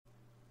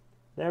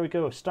There we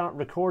go. Start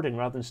recording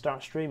rather than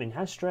start streaming.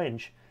 How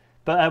strange.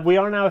 But we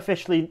are now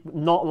officially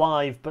not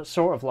live, but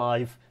sort of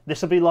live.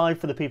 This will be live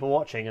for the people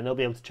watching, and they'll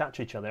be able to chat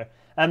to each other.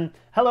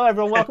 Hello,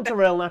 everyone. Welcome to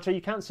Rail Natter.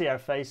 You can't see our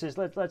faces.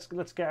 Let's do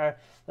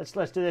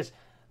this.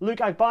 Luke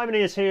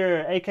Agbimini is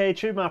here, aka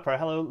Tube Mapper.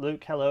 Hello,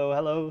 Luke.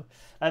 Hello.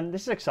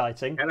 This is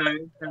exciting.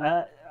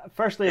 Hello.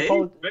 Firstly,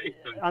 Very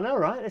I know,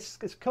 right? It's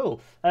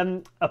cool.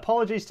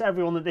 Apologies to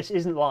everyone that this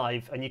isn't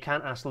live and you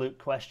can't ask Luke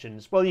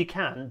questions. Well, you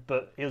can,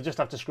 but you'll just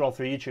have to scroll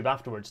through YouTube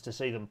afterwards to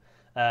see them.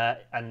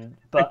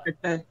 But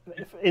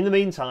in the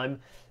meantime,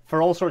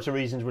 for all sorts of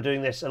reasons, we're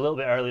doing this a little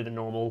bit earlier than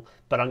normal.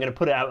 But I'm going to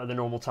put it out at the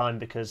normal time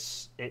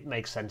because it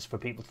makes sense for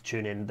people to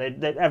tune in.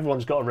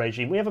 Everyone's got a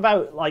regime. We have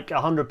about like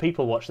 100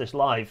 people watch this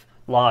live.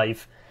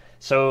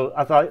 So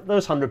I thought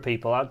those 100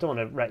 people, I don't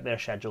want to wreck their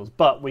schedules,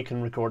 but we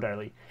can record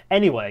early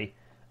anyway.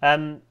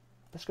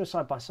 Let's go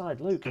side by side.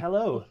 Luke,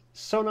 hello.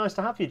 So nice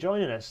to have you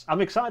joining us. I'm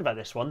excited about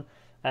this one.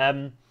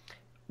 Thank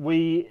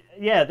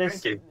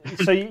you.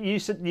 So you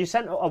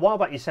sent a while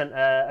back. You sent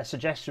a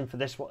suggestion for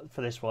this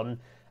one,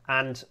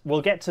 and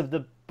we'll get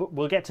to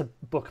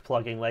book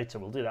plugging later.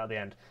 We'll do that at the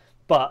end.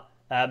 But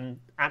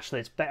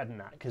actually, it's better than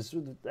that because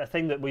a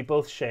thing that we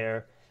both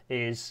share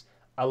is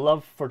a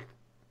love for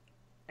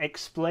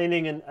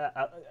explaining and.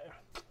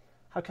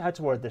 How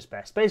to word this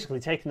best? Basically,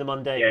 taking the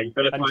mundane. Yeah, you've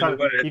got to find the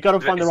word. You've got to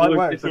find the right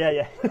words.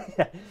 Yeah.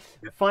 Yeah.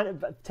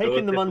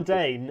 Taking the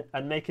mundane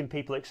and making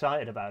people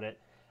excited about it.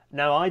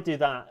 Now, I do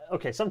that.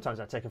 Okay, sometimes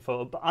I take a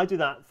photo, but I do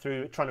that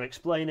through trying to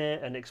explain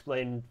it and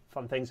explain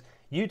fun things.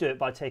 You do it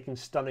by taking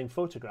stunning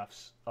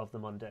photographs of the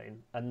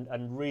mundane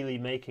and really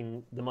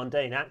making the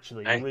mundane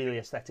actually really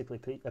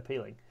aesthetically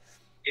appealing.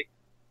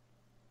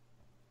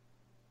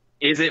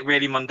 Is it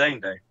really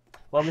mundane, though?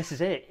 Well, this is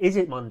it. Is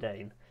it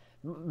mundane?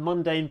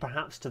 Mundane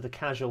perhaps to the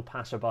casual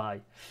passerby.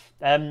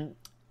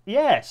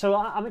 So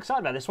I'm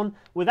excited about this one.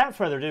 Without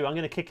further ado, I'm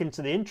going to kick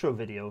into the intro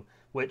video,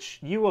 which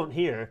you won't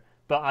hear,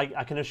 but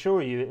I can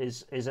assure you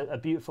is a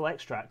beautiful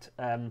extract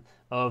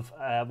of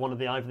one of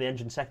the Eye of the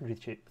Engine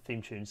secondary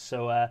theme tunes.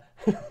 So,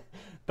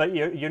 but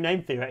your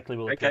name theoretically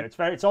will appear.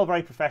 It's all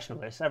very professional.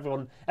 This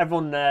everyone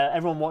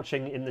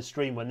watching in the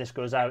stream when this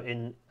goes out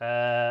in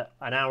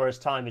an hour's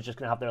time is just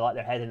going to have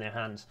their head in their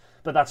hands.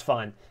 But that's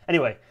fine.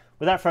 Anyway.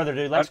 Without further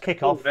ado, let's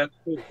kick off.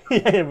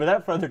 Yeah,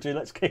 without further ado,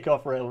 let's kick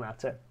off Rail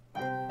Natter.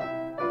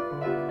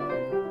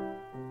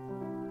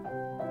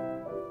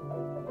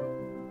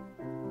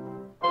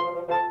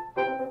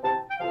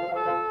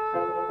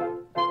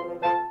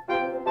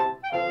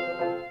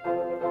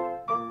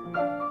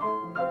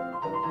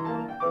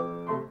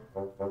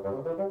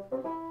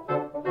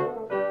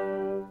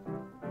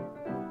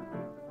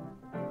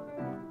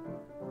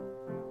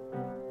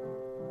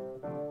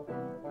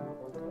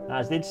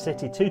 As the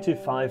Intercity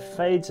 225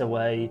 fades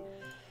away,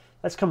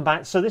 let's come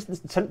back. So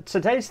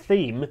today's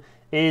theme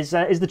is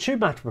the Tube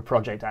Mapper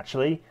project.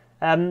 Actually,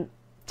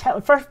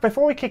 first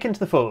before we kick into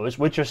the photos,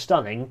 which are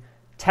stunning,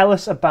 tell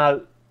us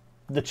about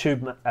the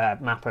Tube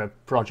Mapper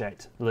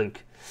project,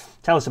 Luke.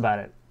 Tell us about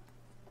it.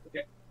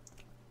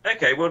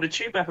 Okay. Well, the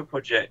Tube Mapper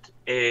project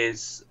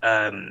is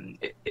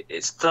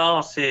it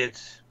started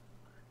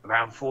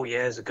around 4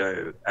 years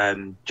ago,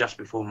 just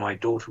before my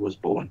daughter was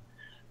born.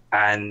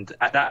 And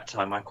at that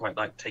time, I quite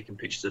liked taking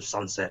pictures of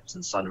sunsets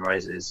and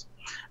sunrises.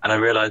 And I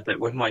realised that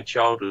when my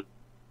child was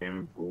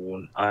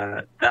born,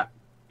 that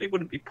it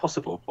wouldn't be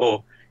possible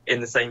or in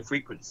the same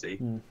frequency.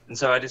 And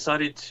so I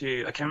decided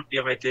I came up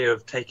with the idea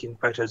of taking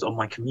photos on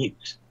my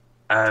commute.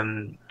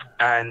 And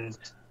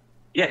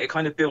it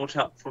kind of built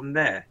up from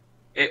there.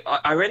 I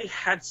already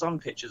had some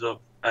pictures of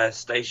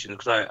stations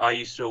because I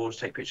used to always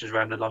take pictures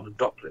around the London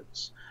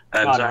Docklands.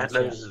 So I had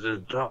loads of the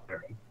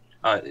Docklands.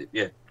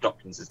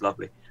 Docklands is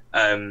lovely.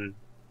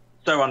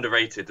 So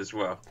underrated as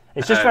well.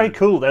 It's just very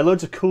cool. There are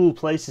loads of cool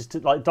places to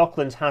like.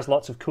 Docklands has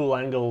lots of cool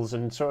angles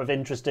and sort of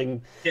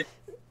interesting,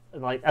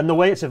 and the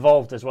way it's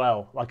evolved as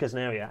well, like as an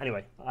area.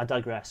 Anyway, I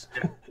digress.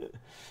 Yeah.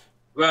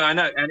 Well, I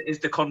know, and it's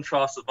the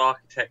contrast of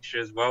architecture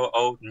as well,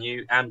 old,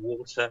 new, and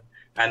water,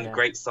 and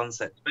great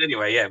sunsets. But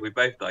anyway, we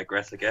both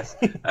digress, I guess.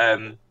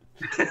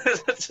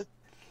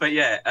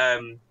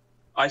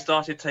 I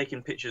started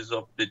taking pictures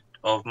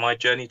of my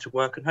journey to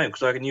work and home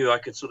because I knew I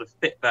could sort of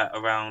fit that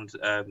around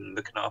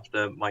looking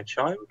after my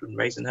child and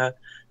raising her.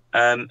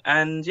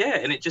 And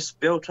it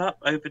just built up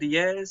over the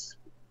years,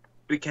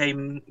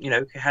 became,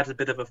 had a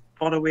bit of a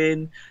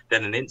following,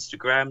 then an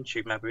Instagram,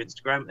 Tube Mapper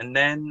Instagram, and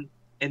then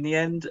in the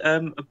end,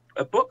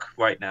 a book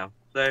right now.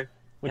 So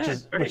which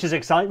is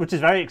exciting, which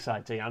is very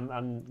exciting.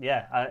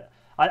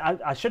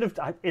 I should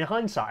have, in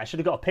hindsight, I should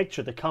have got a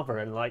picture of the cover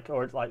and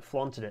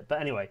flaunted it.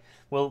 But anyway,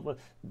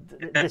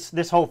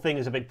 this whole thing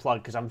is a big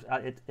plug because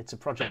it's a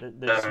project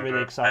that's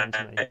really exciting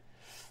to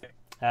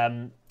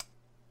me.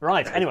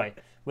 Right. Anyway,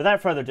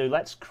 without further ado,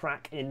 let's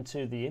crack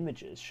into the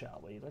images,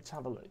 shall we? Let's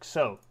have a look.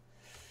 So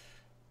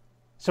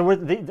for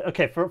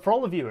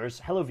all the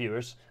viewers, hello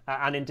viewers,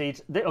 and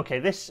indeed,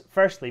 this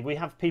firstly we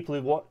have people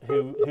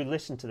who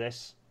listen to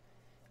this.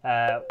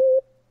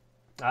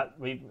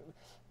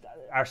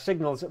 our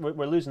signals.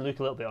 We're losing Luke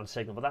a little bit on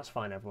signal, but that's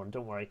fine. Everyone,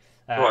 don't worry.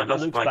 I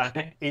lost Luke's my back.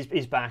 connection.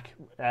 He's back.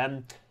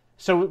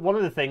 So one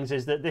of the things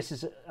is that this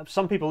is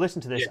some people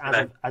listen to this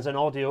as an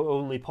audio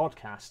only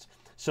podcast.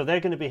 So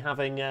they're going to be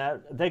having. We're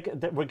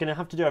going to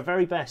have to do our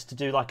very best to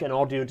do like an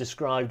audio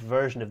described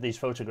version of these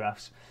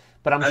photographs.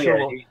 But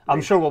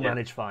I'm sure we'll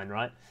manage fine,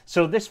 right?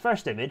 So this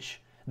first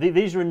image,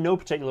 these are in no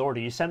particular order.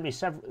 You sent me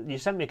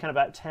kind of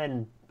about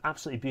 10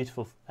 absolutely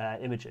beautiful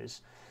images,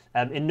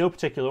 in no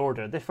particular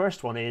order. The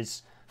first one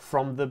is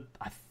from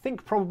I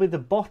think probably the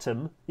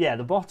bottom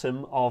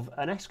of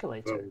an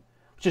escalator,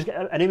 which is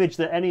an image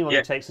that anyone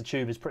who takes the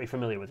tube is pretty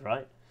familiar with,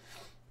 right?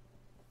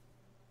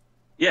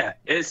 Yeah,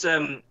 it's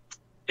a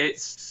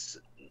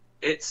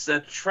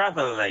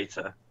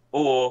travelator,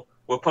 or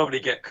we'll probably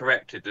get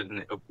corrected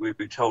and we'll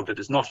be told that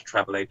it's not a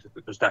travelator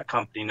because that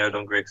company no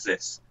longer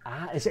exists.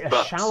 Is it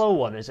a shallow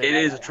one? Is it? It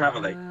is a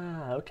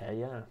travelator. Okay,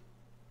 yeah.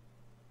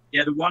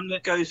 Yeah, the one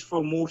that goes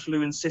from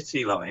Waterloo and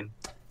City Line,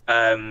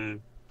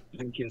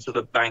 linking to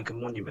the Bank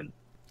and Monument.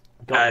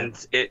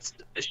 It's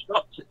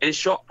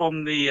shot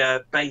from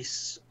the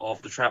base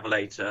of the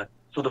travelator,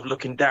 sort of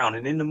looking down.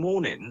 And in the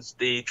mornings,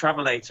 the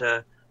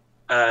travelator,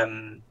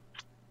 in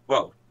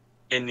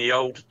the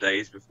old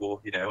days before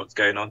you know what's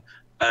going on,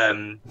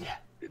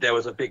 there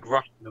was a big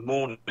rush in the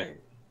morning,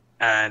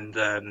 and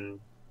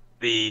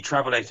the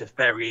travelator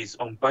ferries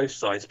on both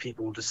sides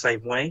people the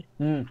same way.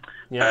 And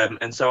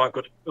so I've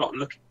got a shot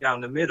looking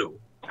down the middle,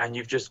 and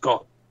you've just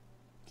got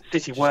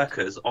city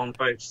workers on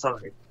both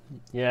sides.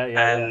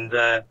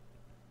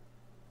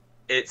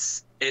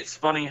 It's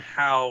funny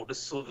how the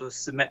sort of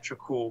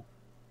symmetrical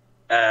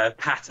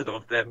pattern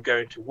of them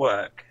going to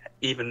work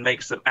even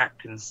makes them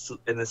act in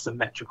a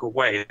symmetrical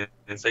way,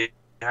 and so you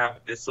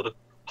have this sort of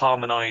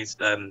harmonized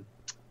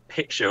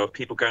picture of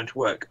people going to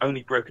work,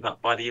 only broken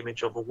up by the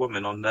image of a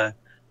woman on the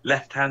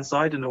left-hand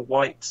side in a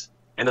light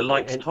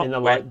top, in a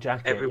light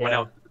jacket. Everyone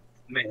else is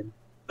men,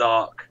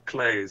 dark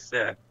clothes.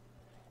 Yeah,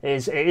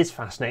 it is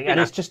fascinating, and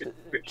it's just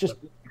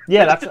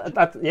that's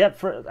I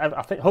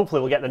think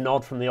hopefully we'll get the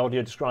nod from the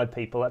audio described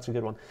people. That's a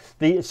good one.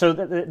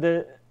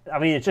 I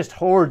mean, it's just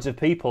hordes of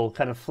people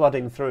kind of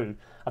flooding through.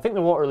 I think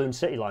the Waterloo and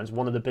City Line is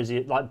one of the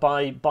busiest, like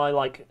by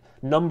like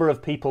number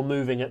of people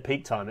moving at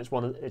peak time.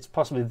 It's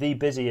possibly the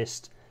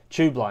busiest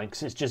tube line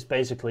because it's just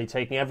basically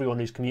taking everyone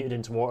who's commuted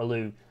into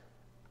Waterloo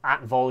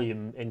at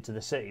volume into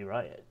the city,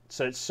 right?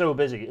 So it's so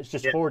busy. It's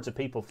just hordes of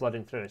people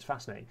flooding through. It's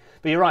fascinating.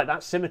 But you're right,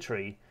 that's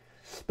symmetry.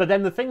 But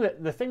then the thing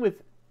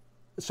with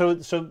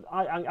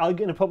I'm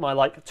going to put my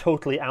like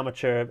totally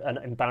amateur and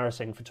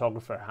embarrassing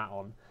photographer hat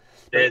on.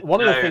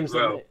 One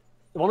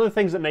of the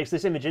things that makes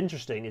this image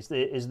interesting is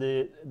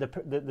the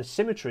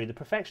symmetry, the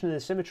perfection of the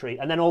symmetry,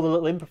 and then all the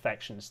little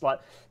imperfections, like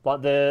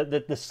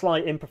the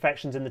slight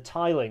imperfections in the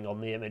tiling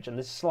on the image, and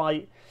the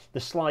slight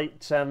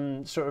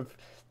sort of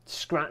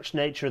scratched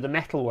nature of the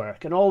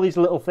metalwork, and all these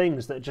little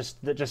things it just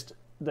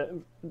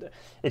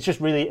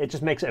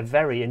makes it a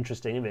very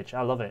interesting image.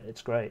 I love it.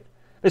 It's great.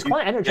 It's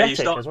quite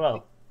energetic as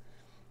well.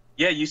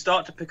 Yeah, you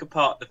start to pick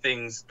apart the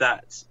things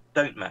that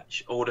don't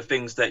match, or the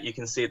things that you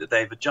can see that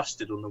they've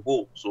adjusted on the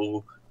walls,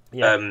 or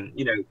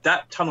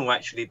that tunnel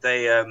actually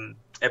they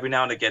every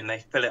now and again they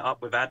fill it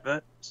up with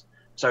adverts,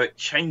 so it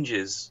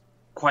changes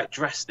quite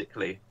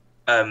drastically.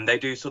 They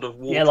do sort of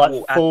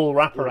full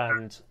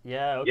wraparound.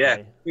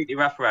 Completely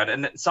wraparound,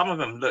 and some of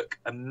them look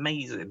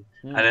amazing,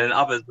 and then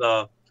others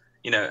are,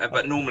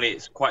 but normally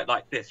it's quite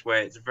like this,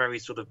 where it's very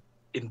sort of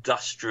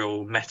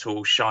industrial,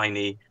 metal,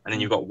 shiny, and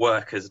then you've got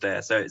workers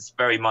there, so it's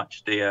very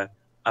much a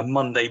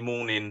Monday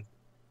morning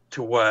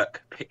to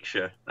work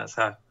picture. That's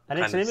how. And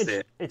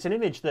it's an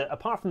image that,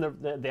 apart from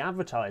the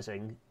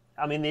advertising,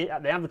 I mean, the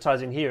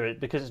advertising here,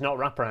 because it's not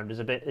wraparound, is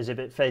a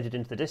bit faded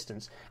into the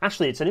distance.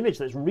 Actually, it's an image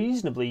that's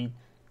reasonably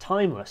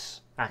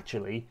timeless.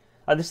 Actually,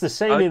 this is the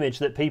same image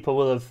that people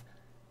will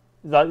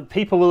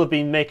have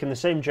been making the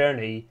same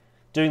journey,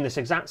 doing this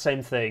exact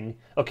same thing.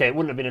 Okay, it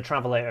wouldn't have been a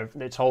travelator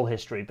its whole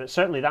history, but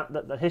certainly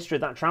the history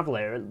of that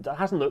travelator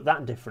hasn't looked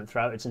that different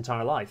throughout its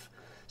entire life.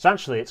 So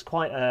actually, it's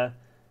quite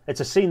it's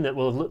a scene that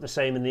will have looked the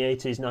same in the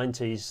 80s,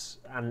 90s,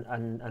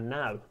 and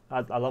now.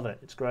 I love it.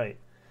 It's great.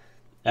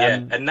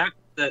 And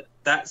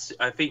that's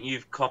I think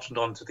you've cottoned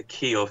on to the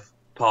key of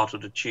part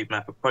of the Tube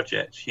Mapper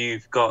project.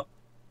 You've got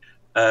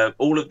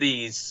all of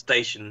these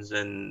stations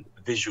and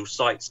visual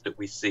sites that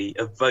we see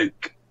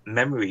evoke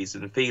memories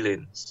and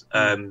feelings.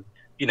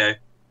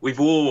 We've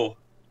all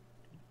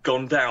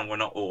gone down, well,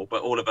 not all,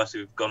 but all of us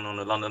who've gone on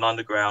the London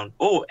Underground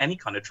or any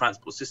kind of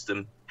transport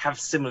system have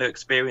similar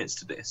experience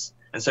to this.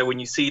 And so when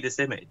you see this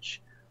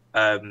image,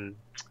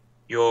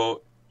 you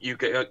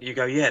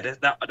go, yeah,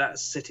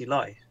 that's city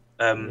life.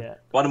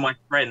 One of my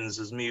friends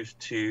has moved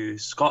to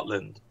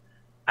Scotland,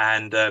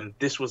 and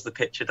this was the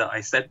picture that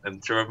I sent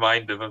them to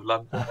remind them of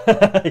London.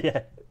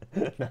 Yeah,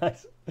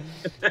 nice.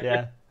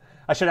 Yeah,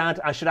 I should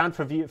add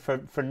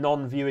for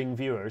non-viewing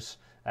viewers,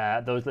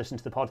 those listening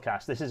to the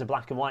podcast, this is a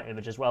black and white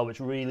image as well, which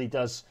really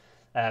does.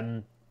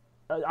 I'm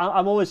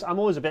always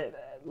a bit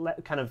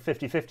kind of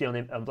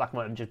 50-50 on black and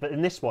white images, but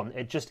in this one,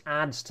 it just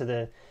adds to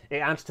the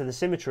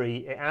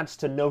symmetry. It adds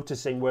to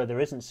noticing where there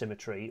isn't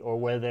symmetry or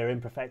where there are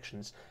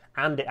imperfections,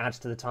 and it adds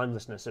to the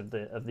timelessness of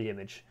the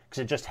image,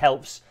 because it just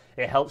helps.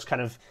 It helps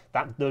kind of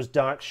those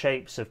dark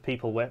shapes of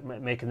people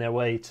making their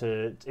way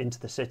into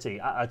the city.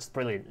 It's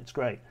brilliant. It's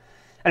great.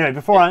 Anyway,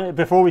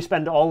 before we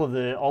spend all of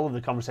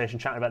the conversation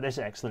chatting about this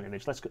excellent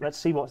image, let's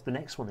see what the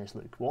next one is,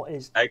 Luke.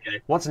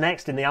 What's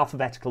next in the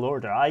alphabetical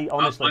order? I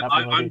honestly have no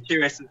idea. I'm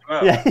curious as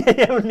well.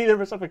 Yeah, neither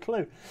of us have a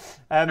clue.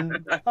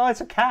 Oh,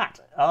 it's a cat.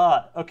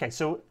 Okay.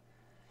 So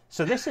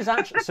this is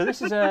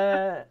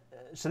a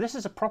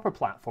proper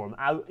platform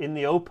out in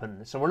the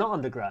open. So we're not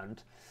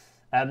underground.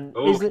 Can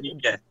you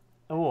guess?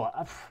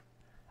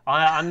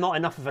 I'm not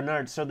enough of a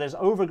nerd. So there's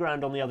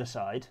overground on the other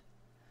side.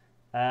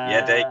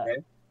 Yeah, there you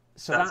go.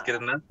 So that's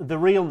good enough. The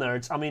real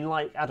nerds, I mean,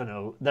 like, I don't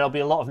know, there'll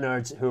be a lot of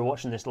nerds who are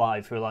watching this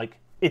live who are like,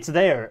 it's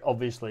there,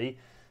 obviously.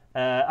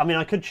 I mean,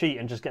 I could cheat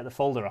and just get the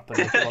folder up and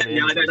look at what the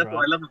images, that's what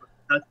I love.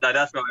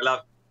 That's what I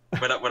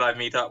love when I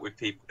meet up with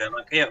people. They're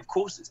like, yeah, of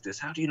course it's this.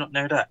 How do you not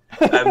know that?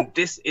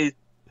 This is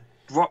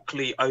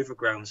Brockley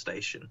Overground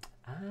Station.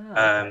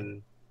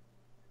 Okay.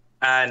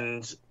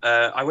 And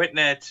I went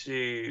there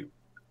to...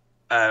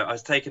 I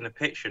was taking a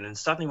picture, and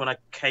suddenly when I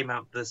came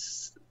out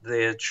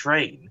the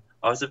train,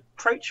 I was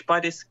approached by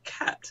this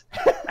cat,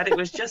 and it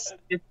was just,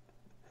 I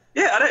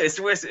know, it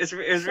was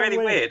really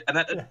weird. And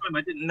at the time, I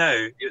didn't know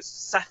it was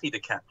Safi the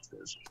cat that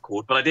was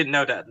called, but I didn't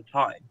know that at the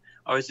time.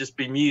 I was just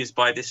bemused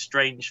by this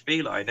strange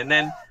feline, and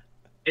then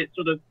it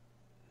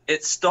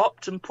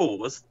stopped and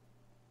paused,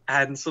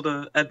 and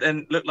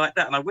then looked like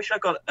that. And I wish I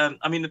got,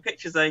 I mean, the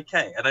picture's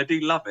okay, and I do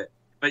love it,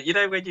 but you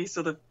know when you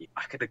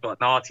I could have got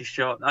an arty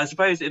shot. I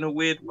suppose in a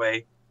weird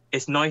way,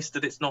 it's nice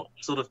that it's not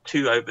sort of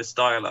too over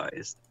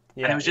stylized.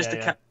 Yeah, and it was just a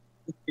cat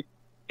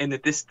in the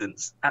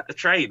distance at the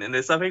train, and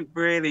there's something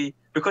really,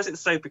 because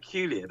it's so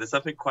peculiar, there's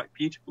something quite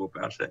beautiful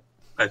about it,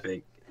 I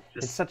think.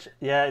 It's I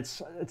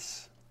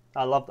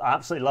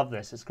absolutely love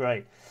this. It's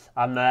great.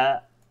 I'm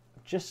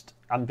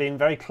being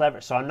very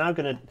clever, so I'm now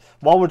going to,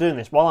 while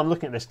I'm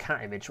looking at this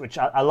cat image, which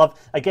I love,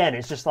 again,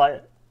 it's just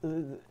like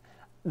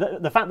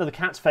the fact that the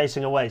cat's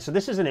facing away. So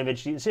this is an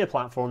image, you can see a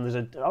platform, there's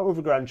an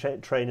overground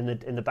train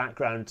in the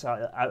background,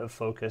 out of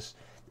focus,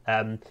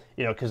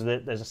 because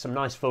there's some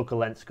nice focal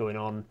length going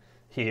on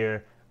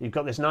here. You've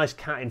got this nice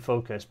cat in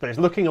focus, but it's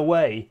looking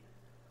away,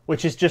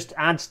 which is just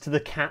adds to the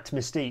cat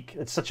mystique.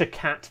 It's such a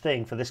cat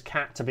thing for this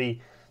cat to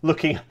be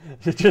looking,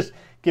 just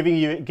giving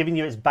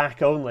you its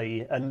back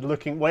only and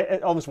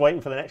almost waiting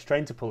for the next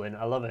train to pull in.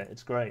 I love it.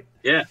 It's great.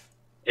 Yeah,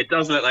 it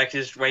does look like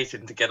it's just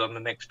waiting to get on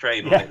the next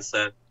train on its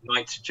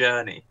night's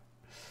journey.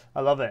 I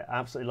love it. I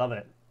absolutely love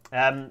it.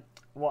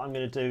 What I'm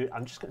going to do,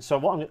 I'm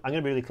going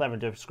to be really clever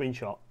and do a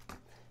screenshot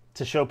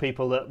to show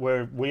people that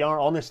we are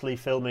honestly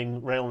filming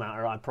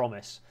RailNatter, I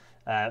promise.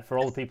 For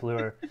all the people who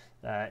are,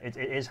 it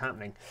is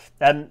happening.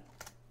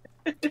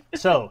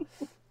 So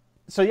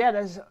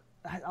yeah,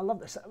 I love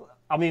this.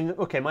 I mean,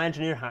 okay, my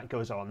engineer hat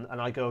goes on, and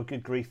I go,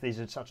 good grief, these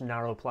are such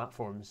narrow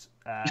platforms.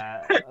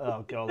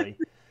 Oh golly,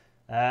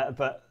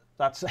 but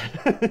that's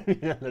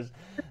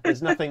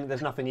there's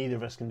nothing either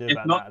of us can do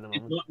about that at the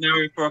moment. It's not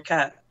narrow for a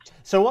cat.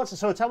 So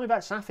tell me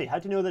about Safi. How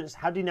do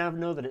you now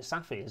know that it's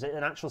Safi? Is it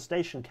an actual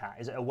station cat?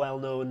 Is it a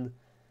well-known?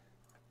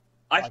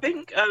 I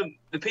think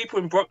the people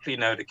in Brockley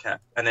know the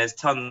cat, and there's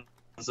tons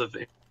of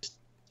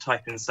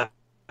type in Safi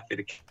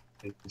the cat,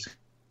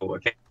 or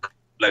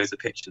loads of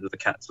pictures of the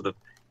cat sort of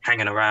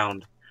hanging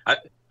around.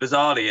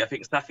 Bizarrely, I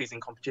think Safi's in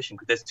competition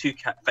because there's two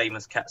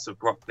famous cats of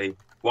Brockley.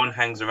 One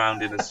hangs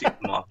around in a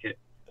supermarket,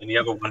 and the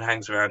other one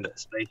hangs around at a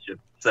station.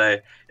 So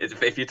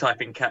if you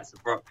type in cats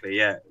of Brockley,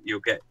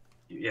 you'll get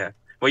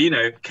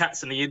Well,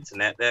 cats on the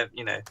internet, they're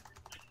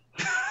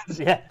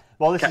Yeah.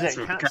 Well, this cats is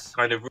it. Cats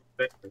kind of.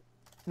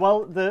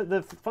 Well,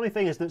 the funny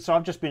thing is that, so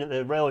I've just been at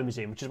the Railway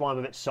Museum, which is why I'm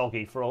a bit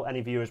soggy, for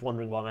any viewers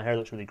wondering why my hair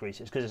looks really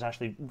greasy. It's because it's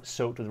actually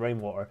soaked with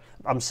rainwater.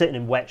 I'm sitting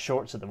in wet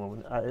shorts at the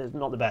moment. It's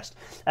not the best.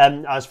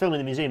 I was filming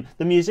the museum.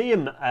 The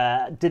museum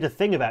did a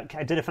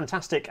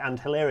fantastic and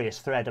hilarious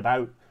thread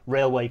about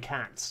railway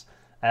cats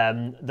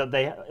that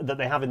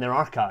they have in their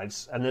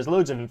archives, and there's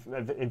loads of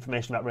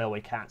information about railway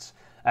cats.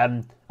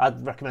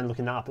 I'd recommend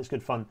looking that up. It's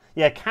good fun.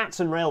 Yeah, cats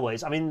and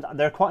railways. I mean,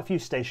 there are quite a few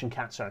station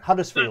cats around.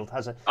 Huddersfield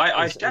has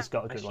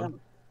got a good one.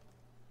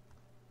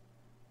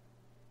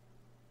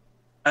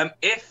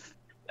 If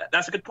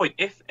that's a good point.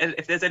 If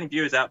there's any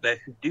viewers out there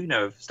who do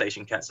know of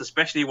station cats,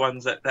 especially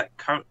ones that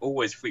can't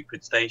always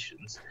frequent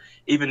stations,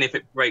 even if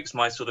it breaks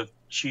my sort of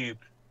tube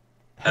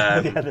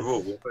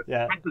rule,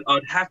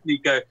 I'd happily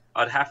go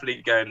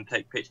and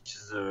take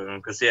pictures of them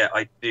because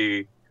I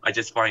do. I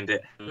just find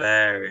it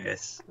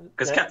hilarious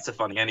because cats are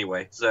funny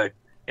anyway. So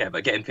yeah,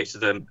 but getting pictures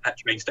of them at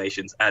train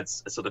stations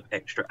adds a sort of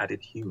extra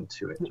added humour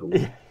to it all.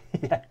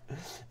 Yeah,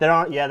 there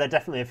are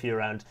definitely a few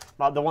around.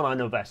 The one I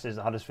know best is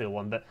the Huddersfield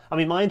one. But I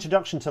mean, my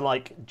introduction to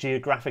like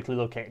geographically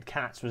located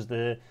cats was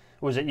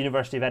at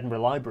University of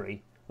Edinburgh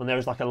Library when there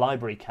was like a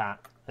library cat,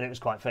 and it was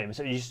quite famous.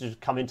 It used to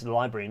come into the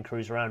library and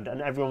cruise around,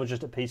 and everyone was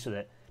just at peace with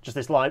it. Just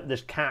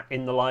this cat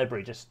in the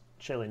library, just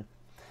chilling.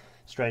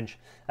 Strange.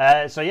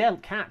 So yeah,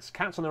 cats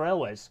on the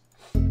railways.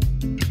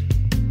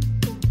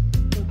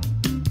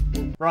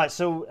 Right,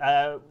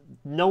 so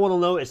no one will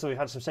notice that we've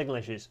had some signal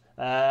issues.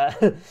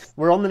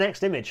 We're on the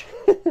next image.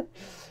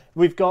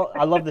 We've got,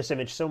 I love this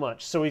image so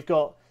much. So we've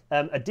got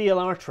a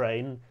DLR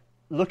train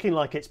looking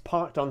like it's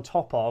parked on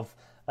top of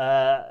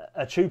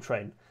a tube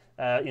train.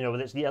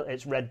 With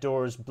its red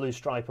doors, blue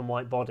stripe and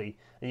white body.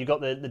 And you've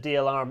got the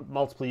DLR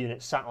multiple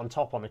units sat on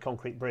top on a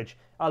concrete bridge.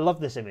 I love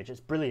this image.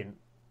 It's brilliant.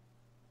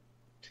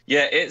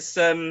 Yeah, it's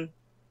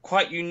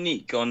quite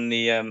unique on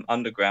the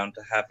underground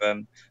to have.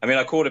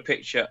 I called a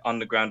picture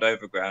underground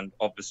overground.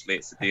 Obviously,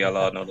 it's a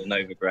DLR, not an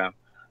overground.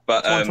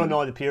 But I want to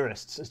annoy the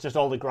purists. It's just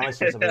all the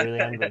Grisons will be really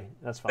angry.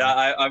 That's fine.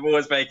 I'm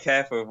always very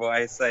careful with what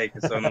I say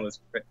because someone always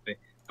correct me.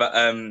 But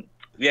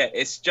yeah,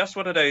 it's just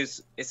one of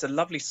those. It's a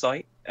lovely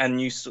sight, and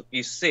you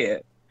see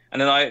it,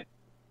 and then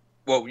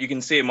you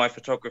can see in my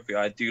photography,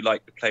 I do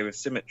like to play with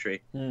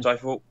symmetry. So I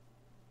thought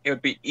it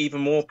would be even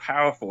more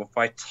powerful if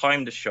I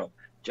timed the shot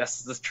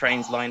just as the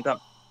trains lined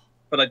up.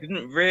 But I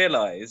didn't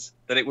realise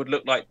that it would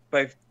look like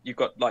you've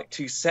got like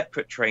two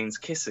separate trains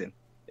kissing.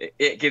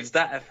 It gives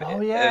that effect.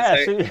 Oh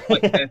yeah,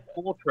 like there's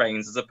 4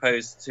 trains as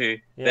opposed to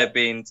there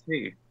being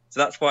 2. So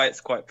that's why it's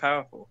quite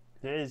powerful.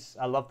 It is.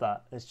 I love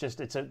that. It's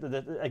just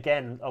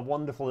again a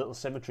wonderful little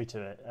symmetry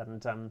to it,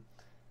 and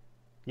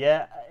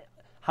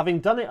having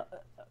done it a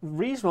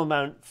reasonable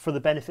amount for the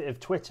benefit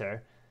of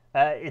Twitter,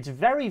 it's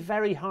very,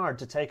 very hard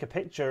to take a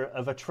picture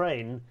of a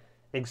train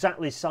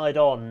exactly side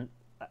on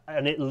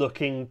and it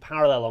looking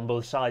parallel on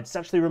both sides. It's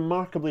actually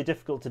remarkably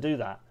difficult to do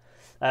that.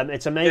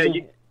 It's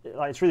amazing.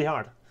 It's really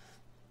hard.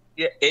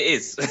 Yeah, it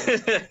is.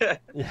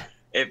 Yeah.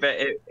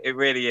 It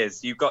really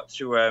is. You've got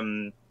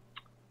to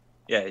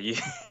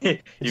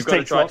you've got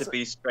to try to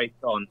be straight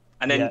on,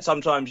 and then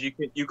sometimes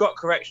you've got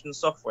correction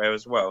software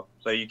as well,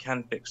 so you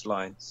can fix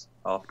lines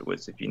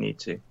afterwards if you need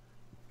to.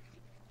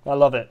 I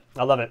love it.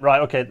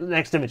 Right, okay.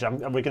 Next image.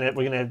 We're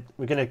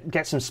gonna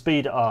get some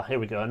speed. Oh, here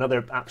we go.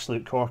 Another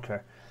absolute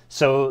corker.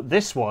 So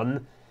this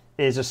one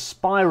is a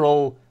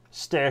spiral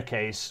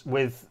staircase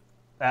with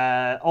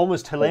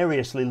almost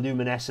hilariously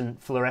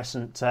luminescent,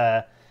 fluorescent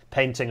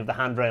painting of the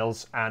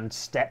handrails and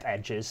step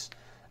edges.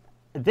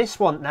 This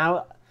one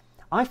now,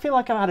 I feel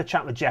like I had a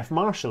chat with Jeff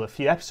Marshall a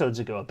few episodes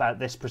ago about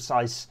this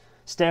precise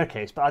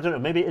staircase, but I don't know.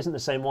 Maybe it isn't the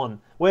same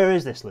one. Where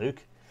is this,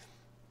 Luke?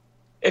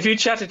 If you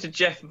chatted to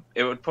Jeff,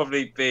 it would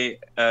probably be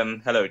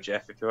hello,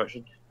 Jeff, if you're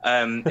watching.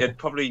 It'd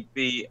probably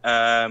be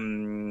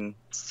the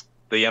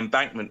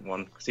embankment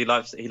one because he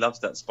loves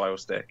that spiral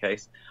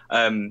staircase.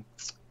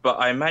 But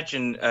I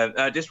imagine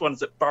this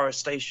one's at Borough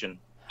Station.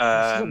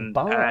 Yeah,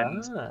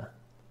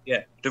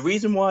 the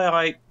reason why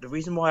I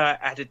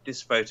added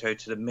this photo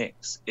to the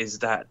mix is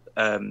that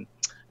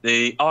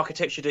the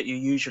architecture that you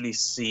usually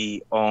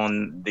see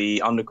on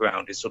the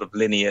underground is sort of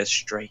linear,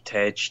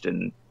 straight-edged,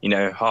 and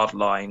hard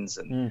lines,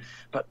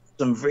 but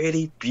some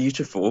really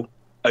beautiful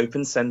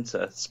open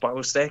center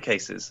spiral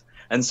staircases.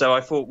 And so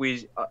I thought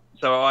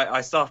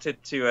I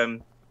started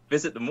to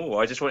visit them all.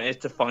 I just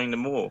wanted to find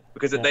them all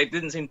because they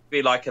didn't seem to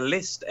be like a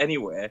list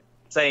anywhere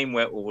saying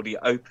where all the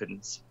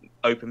open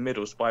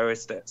middle spiral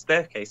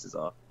staircases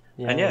are.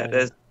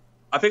 I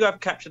think I've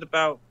captured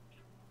about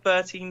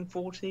 13,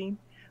 14.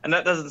 And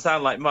that doesn't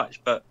sound like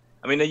much, but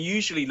I mean, they're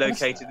usually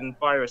located in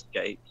fire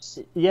escapes.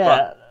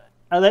 Yeah.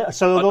 Are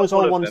those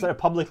all ones that are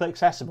publicly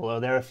accessible, or are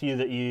there a few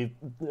that you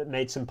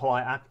made some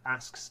polite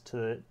asks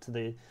to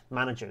the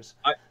managers?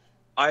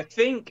 I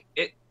think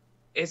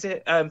is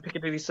it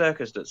Piccadilly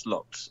Circus that's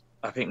locked.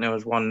 I think there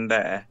was one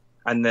there,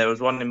 and there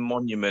was one in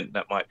Monument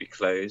that might be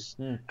closed,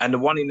 and the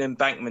one in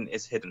Embankment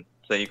is hidden.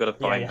 So you've got to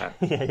find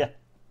that.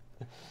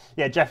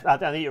 Yeah, Jeff. I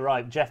think you're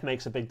right. Jeff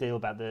makes a big deal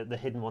about the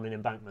hidden one in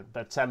Embankment,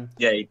 but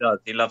yeah, he does.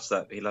 He loves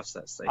that. He loves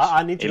that station.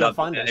 I need to go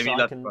find it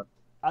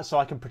so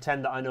I can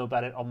pretend that I know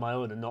about it on my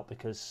own and not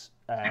because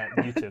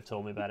you two have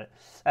told me about it.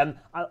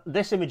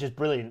 This image is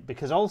brilliant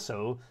because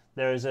also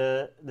there's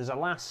a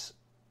lass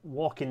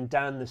walking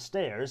down the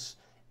stairs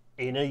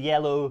in a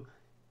yellow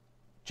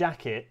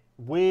jacket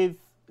with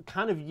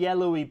kind of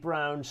yellowy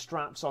brown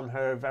straps on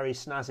her very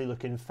snazzy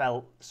looking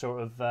felt sort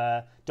of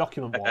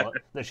document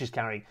wallet that she's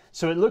carrying.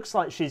 So it looks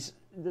like you've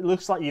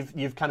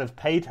kind of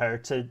paid her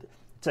to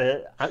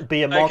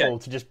be a model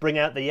to just bring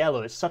out the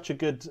yellow. It's such a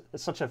is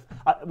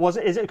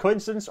it a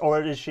coincidence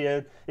or is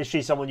she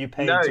someone you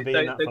paid to be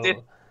in that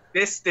photo?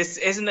 This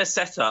isn't a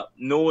setup,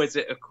 nor is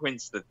it a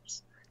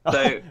coincidence.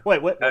 So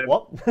wait, what?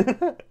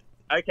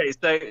 Okay,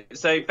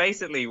 so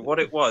basically what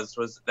it was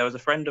there was a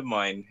friend of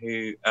mine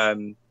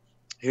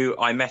who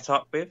I met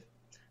up with,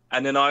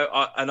 and then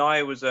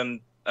I was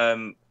going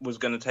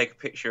to take a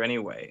picture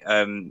anyway.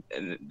 And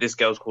this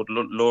girl's called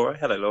Laura.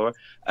 Hello, Laura.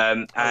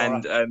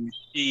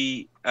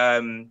 She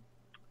and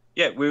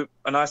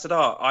I said,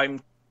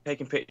 I'm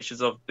taking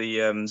pictures of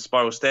the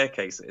spiral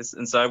staircases,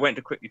 and so I went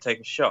to quickly take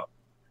a shot,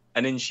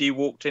 and then she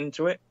walked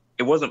into it.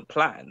 It wasn't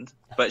planned,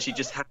 but she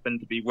just happened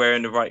to be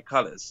wearing the right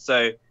colours.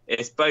 So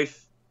it's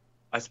both.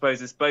 I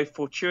suppose it's both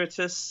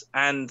fortuitous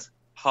and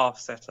half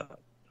set up.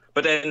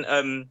 But then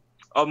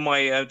on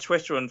my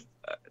Twitter and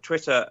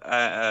Twitter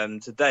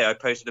today, I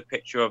posted a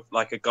picture of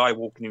like a guy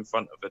walking in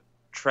front of a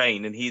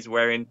train, and he's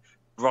wearing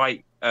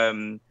bright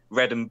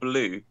red and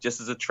blue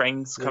just as a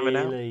train's coming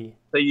out.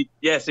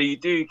 So you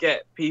do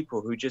get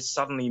people who just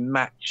suddenly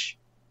match.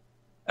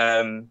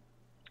 Now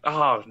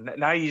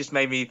you just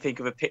made me think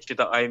of a picture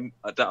that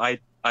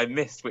I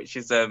missed, which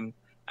is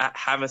at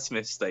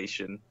Hammersmith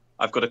Station.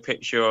 I've got a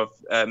picture of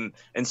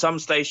in some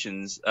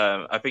stations.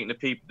 I think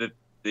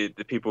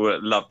the people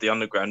that love the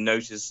Underground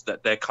notice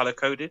that they're color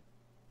coded,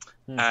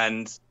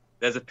 and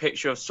there's a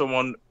picture of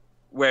someone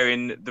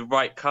wearing the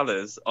right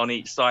colors on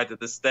each side of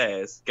the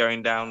stairs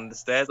going down the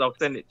stairs. I'll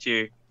send it to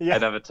you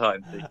another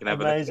time so you can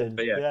have amazing. a look.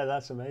 But yeah,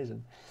 that's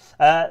amazing.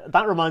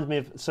 That reminds me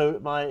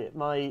of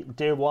my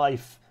dear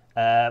wife.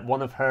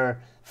 One of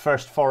her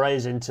first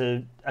forays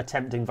into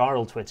attempting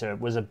viral Twitter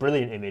was a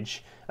brilliant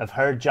image of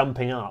her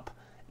jumping up,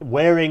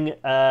 wearing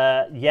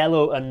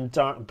yellow and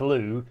dark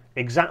blue,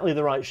 exactly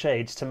the right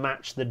shades to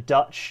match the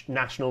Dutch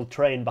national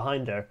train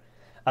behind her.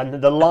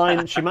 And the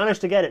line, she managed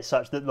to get it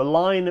such that the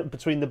line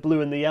between the blue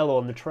and the yellow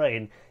on the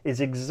train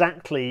is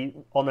exactly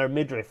on her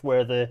midriff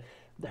where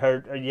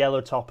her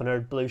yellow top and her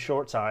blue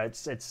shorts are.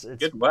 It's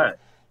good work.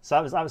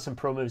 So that was some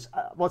pro moves.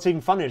 What's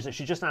even funnier is that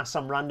she just asked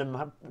some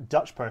random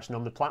Dutch person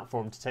on the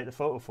platform to take the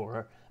photo for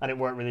her, and it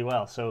worked really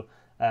well. So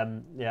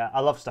I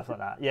love stuff like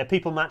that. Yeah,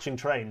 people matching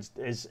trains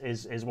is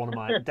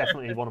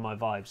definitely one of my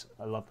vibes.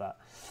 I love that.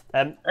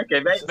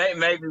 Okay,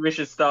 maybe we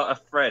should start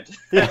a thread.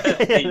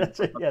 That's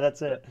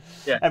it.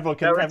 Yeah, everyone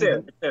can.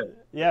 Do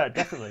it. Yeah,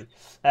 definitely.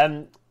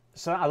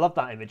 So I love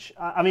that image.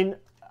 I mean,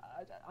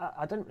 I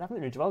haven't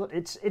really developed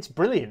it. It's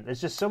brilliant.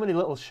 There's just so many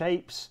little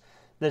shapes.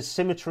 There's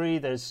symmetry.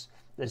 There's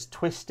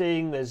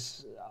twisting.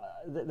 There's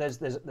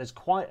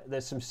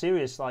some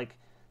serious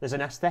there's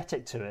an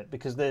aesthetic to it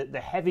because the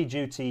heavy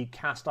duty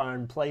cast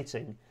iron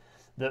plating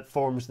that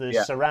forms the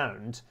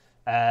surround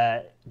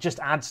just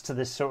adds to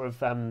this sort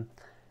of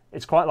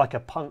it's quite like a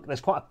punk.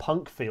 There's quite a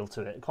punk feel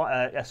to it, quite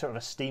a sort of a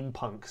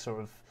steampunk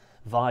sort of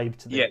vibe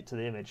to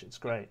the image. It's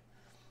great.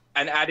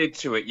 And added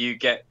to it, you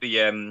get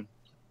the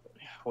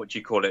what do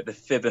you call it? The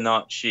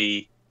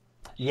Fibonacci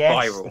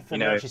spiral. The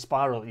Fibonacci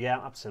spiral. Yeah,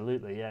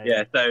 absolutely.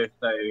 Yeah. So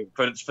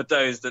for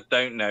those that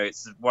don't know,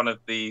 it's one of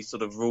the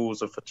sort of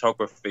rules of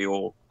photography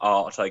or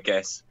art, I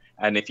guess.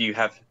 And if you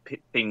have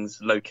things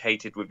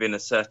located within a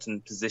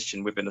certain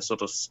position, within a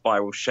sort of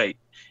spiral shape,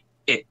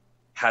 it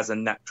has a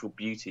natural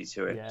beauty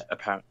to it.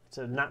 Apparently, it's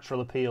a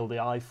natural appeal. The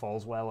eye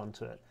falls well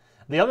onto it.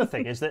 The other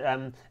thing is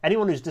that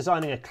anyone who's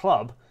designing a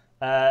club.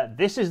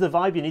 This is the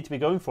vibe you need to be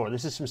going for.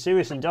 This is some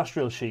serious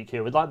industrial chic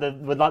here with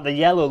the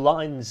yellow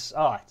lines.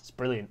 It's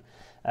brilliant.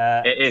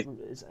 It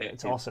is.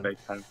 It's awesome.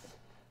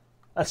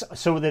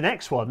 So the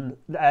next one,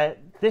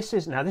 this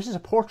is a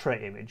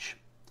portrait image,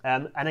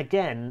 and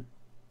again,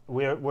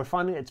 we're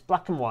finding it's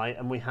black and white,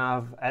 and we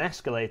have an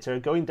escalator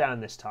going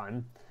down this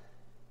time,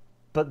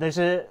 but there's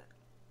a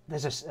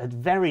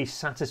very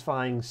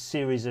satisfying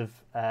series of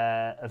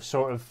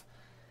sort of.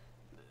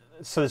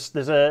 So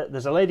there's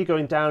a lady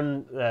going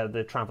down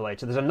the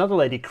travelator. There's another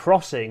lady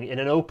crossing in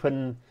an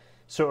open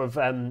sort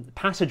of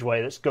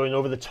passageway that's going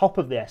over the top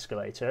of the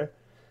escalator,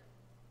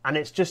 and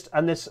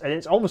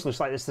it almost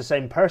looks like it's the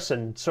same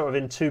person, sort of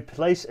in two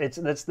places.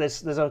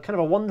 There's a kind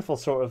of a wonderful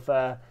sort of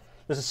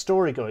there's a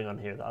story going on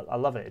here. I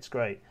love it. It's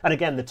great. And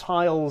again, the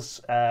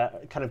tiles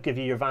kind of give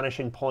you your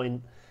vanishing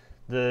point.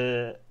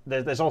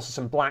 There's also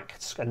some black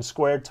and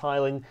squared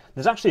tiling.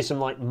 There's actually some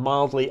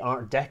mildly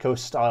Art Deco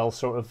style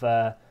sort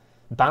of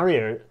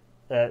barrier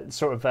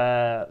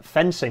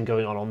fencing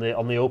going on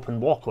the open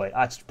walkway.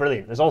 That's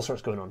brilliant. There's all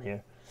sorts going on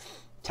here.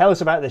 Tell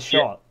us about this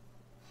shot.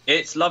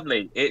 It's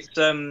lovely. It's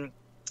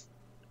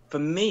for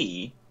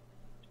me,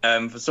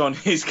 for someone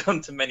who's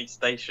gone to many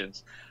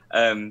stations,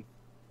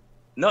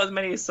 not as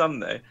many as some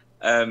though,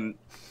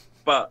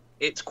 but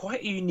it's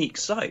quite a unique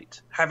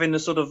sight, having a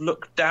sort of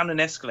look down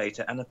an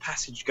escalator and a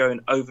passage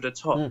going over the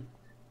top.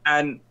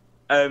 And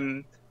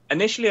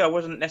initially I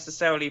wasn't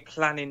necessarily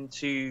planning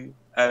to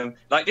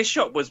this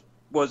shot was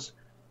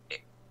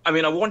I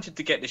mean, I wanted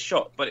to get this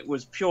shot, but it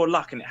was pure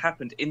luck and it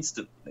happened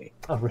instantly.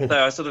 Oh, really?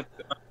 So I sort of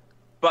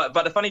but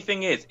the funny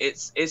thing is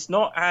it's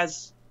not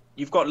as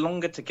you've got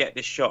longer to get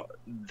this shot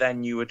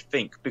than you would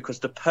think, because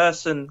the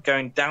person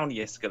going down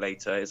the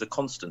escalator is a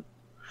constant.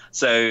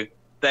 So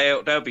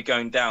they'll be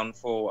going down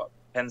for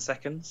 10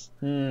 seconds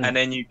and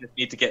then you just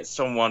need to get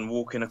someone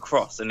walking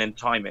across and then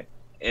time it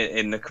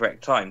in the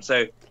correct time.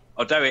 So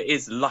although it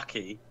is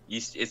lucky,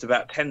 it's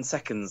about 10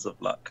 seconds of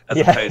luck as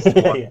opposed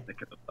to 1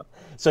 second of luck.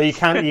 So you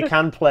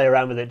can play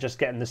around with it, just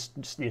getting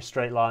your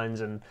straight lines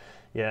and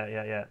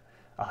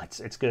Oh,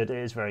 it's good. It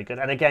is very good.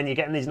 And again, you're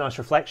getting these nice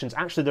reflections.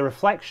 Actually, the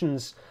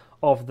reflections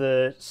of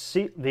the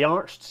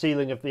arched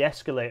ceiling of the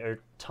escalator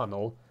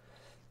tunnel,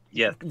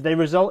 they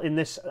result in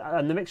this,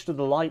 and the mixture of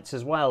the lights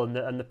as well,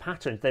 and the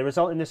patterns. They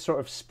result in this sort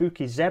of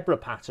spooky zebra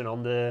pattern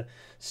on the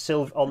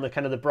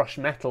kind of the brushed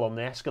metal on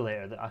the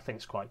escalator that I think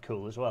is quite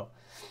cool as well.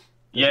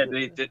 Yeah,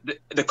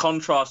 the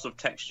contrast of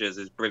textures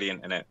is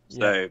brilliant in it.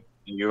 So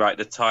You're right,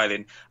 the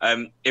tiling.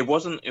 It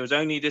wasn't. It was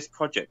only this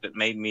project that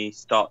made me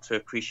start to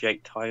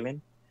appreciate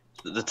tiling.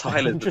 The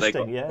tiling that they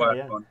got to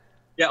work on.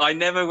 Yeah, I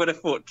never would have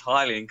thought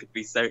tiling could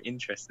be so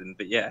interesting,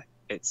 but yeah,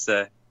 it's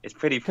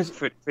pretty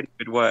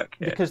good work.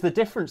 Yeah. Because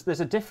there's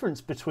a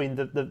difference between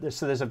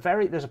so there's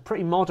a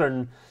pretty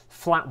modern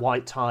flat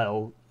white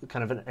tile,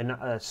 kind of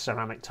a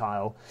ceramic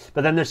tile,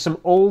 but then there's some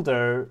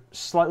older,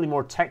 slightly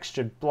more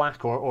textured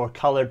black or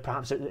coloured,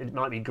 perhaps it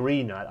might be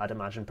green. I'd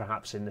imagine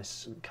perhaps in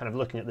this kind of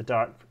looking at the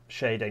dark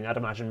shading, I'd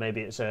imagine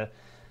maybe it's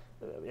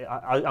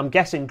I'm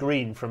guessing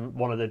green from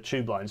one of the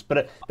tube lines,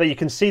 but you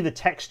can see the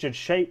textured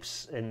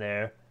shapes in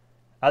there,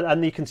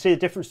 and you can see the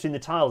difference between the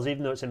tiles,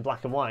 even though it's in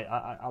black and white.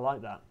 I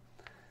like that.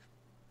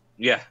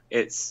 Yeah,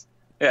 it's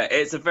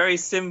a very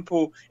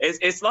simple.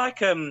 It's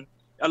like a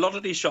lot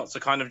of these shots are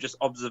kind of just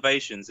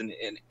observations, and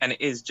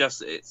it is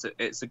just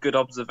it's a good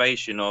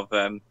observation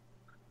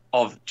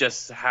of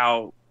just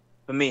how,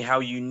 for me,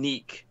 how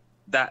unique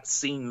that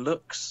scene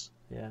looks.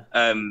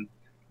 Yeah.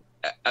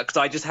 Because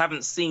I just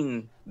haven't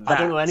seen that.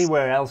 I don't know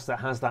anywhere else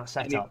that has that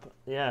setup.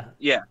 Yeah.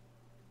 Yeah.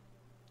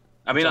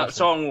 I mean, awesome.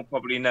 someone will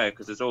probably know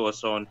because there's always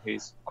someone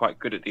who's quite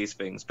good at these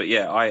things. But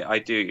yeah, I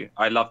do.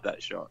 I love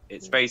that shot.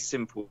 It's very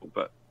simple,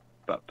 but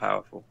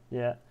powerful.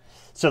 Yeah.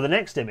 So the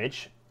next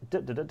image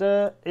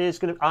is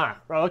going to...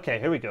 okay,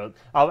 here we go.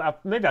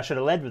 Maybe I should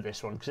have led with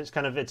this one because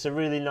it's a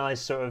really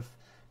nice sort of,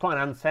 quite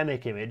an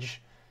anthemic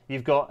image.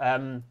 You've got...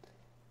 and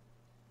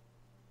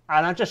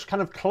I just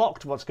kind of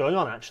clocked what's going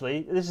on,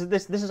 actually. This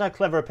is how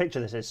clever a picture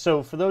this is.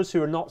 So for those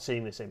who are not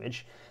seeing this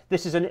image,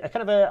 this is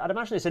I'd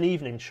imagine it's an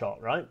evening shot,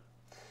 right?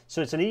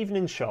 So it's an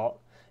evening shot.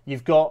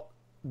 You've got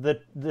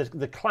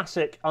the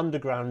classic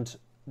underground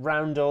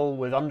roundel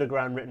with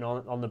underground written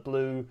on the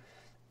blue,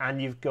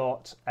 and you've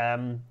got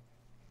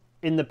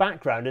in the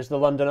background is the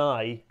London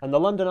Eye, and the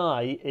London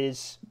Eye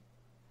is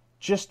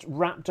just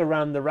wrapped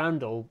around the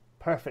roundel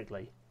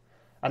perfectly.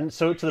 And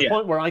so to the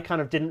point where I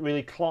kind of didn't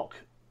really clock...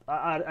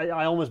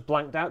 I almost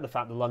blanked out the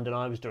fact the London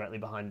Eye was directly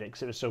behind it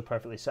because it was so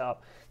perfectly set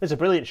up. It's a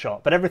brilliant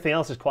shot, but everything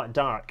else is quite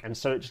dark, and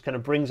so it just kind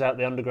of brings out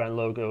the underground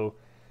logo,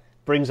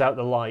 brings out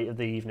the light of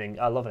the evening.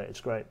 I love it.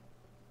 It's great.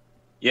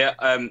 Yeah,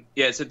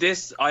 So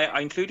this, I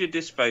included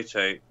this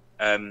photo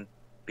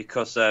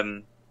because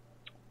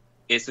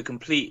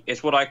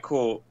it's what I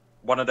call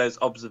one of those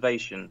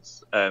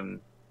observations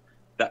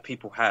that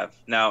people have.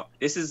 Now,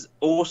 this is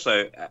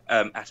also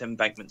at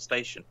Embankment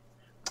Station.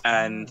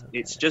 And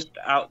it's just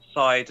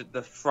outside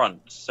the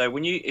front. So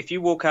if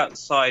you walk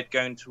outside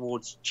going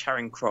towards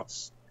Charing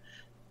Cross,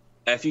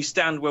 if you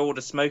stand where all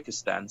the smokers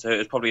stand, so it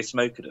was probably a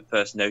smoker that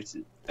first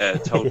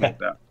told me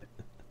about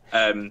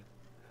it,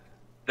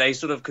 they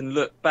sort of can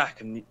look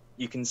back and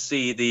you can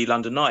see the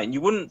London Eye. And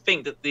you wouldn't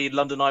think that the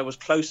London Eye was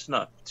close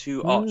enough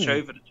to arch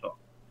over the top.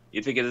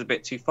 You'd think it was a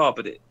bit too far,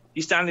 but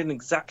you stand in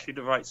exactly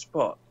the right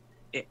spot.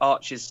 It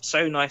arches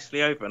so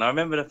nicely over. And I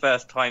remember the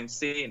first time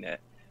seeing it.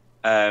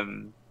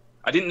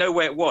 I didn't know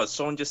where it was.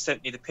 Someone just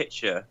sent me the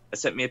picture.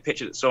 Sent me a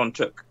picture that someone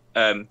took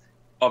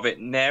of it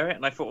near it,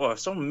 and I thought, well, if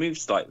someone moved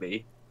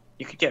slightly,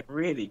 you could get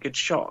really good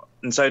shot.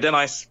 And so then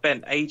I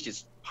spent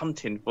ages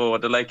hunting for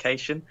the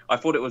location. I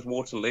thought it was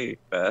Waterloo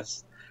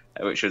first,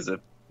 which was a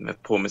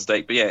poor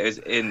mistake. But yeah, it was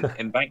in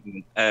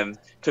Embankment.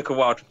 Took a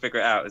while to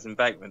figure it out. It was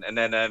Embankment, and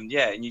then and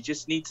you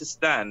just need to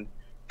stand,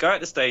 go at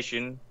the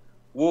station,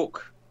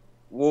 walk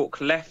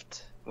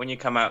left when you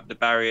come out the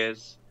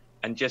barriers,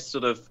 and just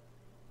sort of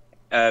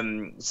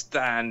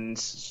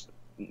stand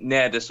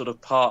near the sort of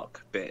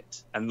park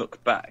bit and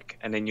look back,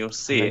 and then you'll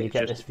see and you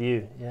get this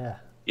view.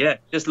 Yeah,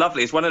 just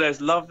lovely. It's one of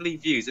those lovely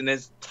views, and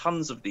there's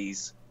tons of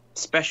these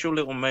special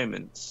little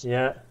moments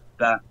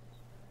that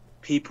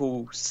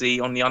people see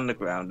on the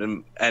underground,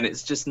 and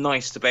it's just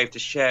nice to be able to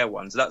share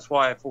one. So that's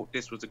why I thought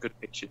this was a good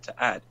picture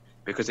to add,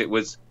 because it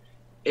was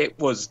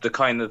the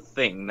kind of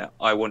thing that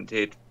I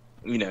wanted,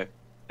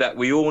 that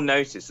we all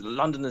notice.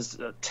 Londoners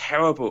are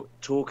terrible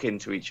talking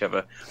to each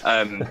other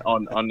on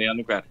the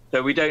underground.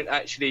 So we don't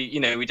actually,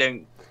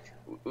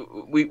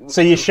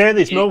 So you share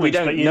these moments,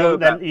 but you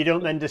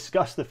don't then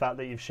discuss the fact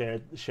that you've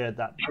shared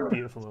that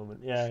beautiful moment.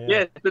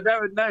 Yeah. So no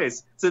one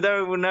knows. So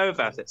no one will know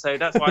about it. So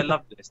that's why I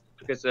love this,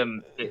 because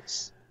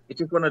it's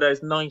just one of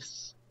those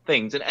nice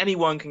things, and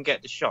anyone can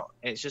get the shot.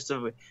 It's just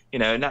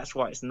and that's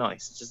why it's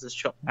nice. It's just a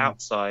shot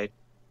outside,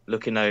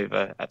 looking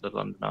over at the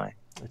London Eye.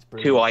 It's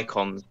brilliant. Two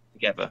icons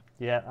together.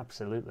 Yeah,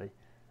 absolutely.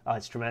 Oh,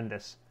 it's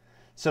tremendous.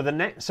 So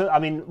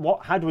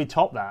how do we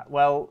top that?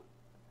 Well,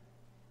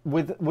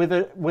 with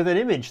an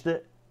image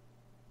that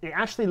it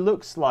actually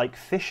looks like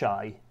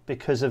fisheye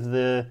because of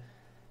the.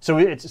 So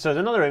there's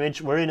another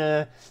image. We're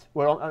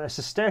on a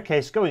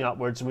staircase going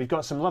upwards, and we've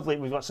got some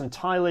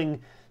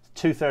tiling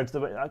 2/3 of the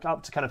way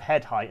up to kind of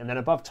head height, and then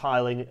above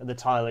the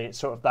tiling, it's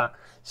sort of that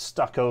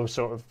stucco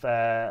sort of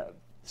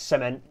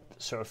cement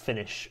sort of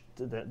finish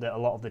that a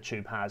lot of the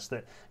tube has,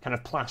 that kind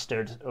of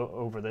plastered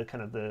over the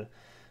kind of the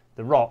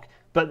rock.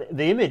 But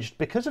the image,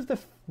 because of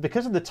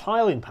the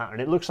tiling pattern,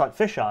 it looks like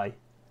fisheye.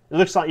 It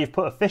looks like you've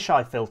put a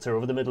fisheye filter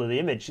over the middle of the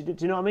image. Do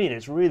you know what I mean?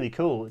 It's really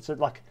cool. It's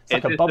like a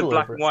bubble the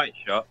black over and it. white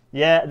shot.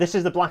 Yeah, this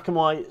is the black and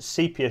white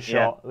sepia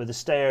shot with the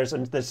stairs,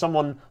 and there's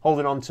someone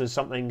holding on to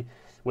something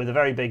with a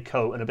very big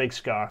coat and a big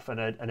scarf and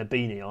a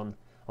beanie on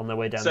their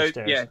way down the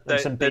stairs. Yeah,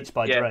 and some Beats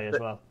by Dre as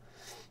well.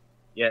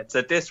 Yeah,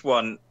 so this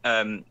one,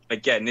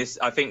 again,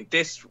 I think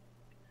this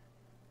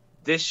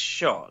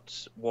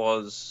shot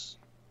was,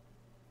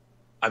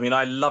 I mean,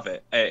 I love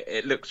it.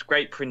 It looks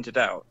great printed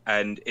out,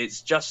 and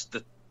it's just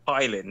the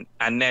tiling,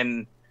 and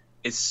then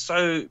it's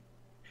so.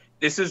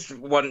 This is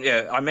one,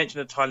 I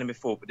mentioned the tiling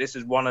before, but this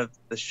is one of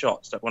the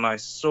shots that when I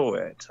saw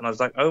it, and I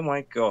was like, oh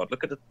my god,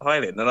 look at the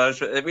tiling, and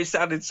it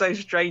sounded so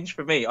strange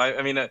for me.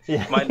 I mean,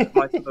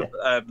 my sort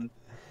of,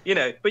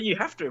 but you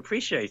have to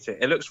appreciate it.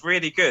 It looks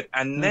really good,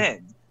 and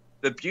then.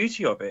 The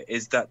beauty of it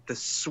is that the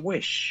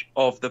swish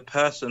of the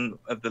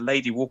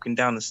lady walking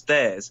down the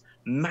stairs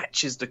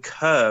matches the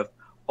curve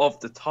of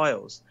the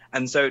tiles.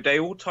 And so they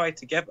all tie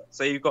together.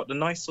 So you've got the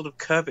nice sort of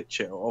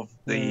curvature of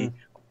the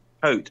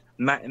coat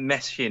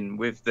meshing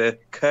with the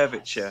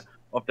curvature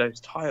of those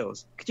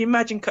tiles. Could you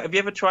imagine? Have you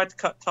ever tried to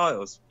cut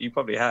tiles? You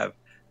probably have.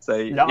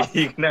 So no,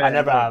 I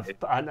never have.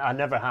 I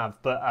never have.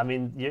 But I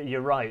mean,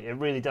 you're right. It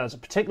really does,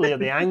 particularly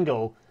at the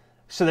angle.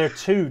 So there are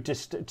two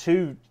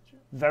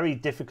very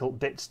difficult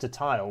bits to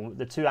tile,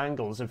 the two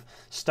angles of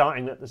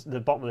starting at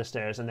the bottom of the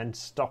stairs and then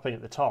stopping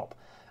at the top,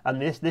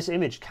 and this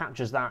image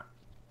captures that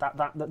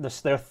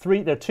there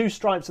are two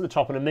stripes at the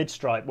top and a mid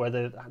stripe where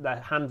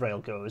the handrail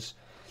goes,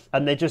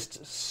 and they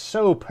just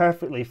so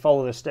perfectly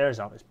follow the stairs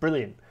up. It's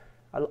brilliant.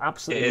 I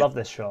absolutely love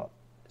this shot.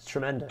 It's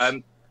tremendous.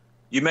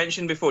 You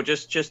mentioned before,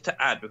 just to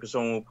add, because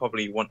someone will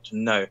probably want to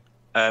know,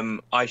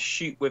 I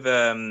shoot with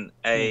I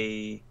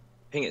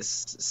think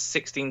it's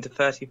 16 to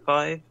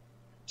 35.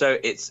 So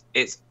it's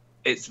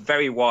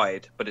very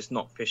wide, but it's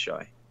not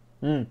fisheye.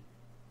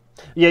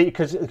 Yeah,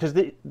 because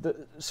the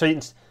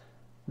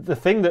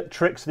thing that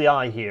tricks the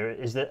eye here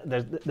is that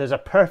there's a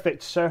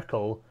perfect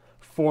circle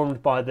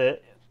formed by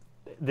the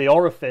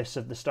orifice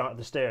of the start of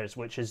the stairs,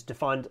 which is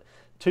defined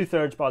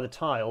 2/3 by the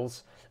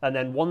tiles, and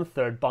then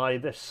 1/3 by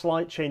the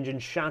slight change in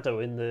shadow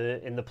in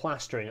the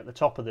plastering at the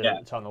top of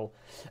the tunnel.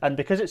 And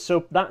because it's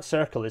that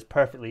circle is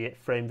perfectly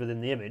framed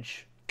within the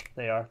image.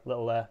 They are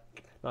little.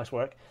 Nice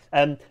work.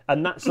 And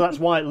that's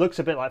why it looks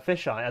a bit like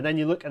fisheye. And then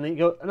you look and then you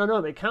go,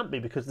 no, it can't be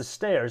because the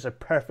stairs are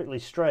perfectly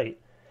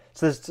straight.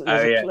 So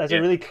there's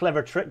a really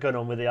clever trick going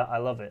on with the eye. I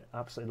love it.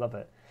 Absolutely love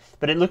it.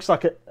 But it looks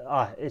like it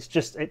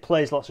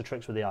plays lots of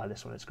tricks with the eye,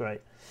 this one. It's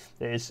great.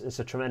 It's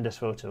a tremendous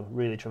photo.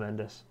 Really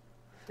tremendous.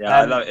 Yeah,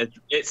 I love it.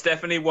 It's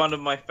definitely one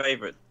of my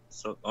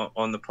favorites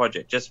on the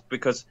project, just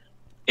because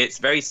it's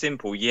very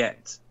simple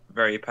yet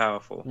very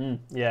powerful.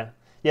 Yeah,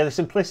 the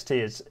simplicity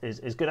is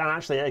good. And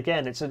actually,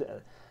 again, it's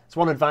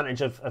one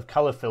advantage of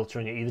colour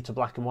filtering it either to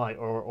black and white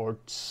or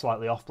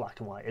slightly off black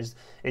and white is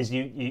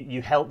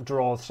you help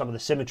draw some of the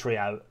symmetry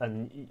out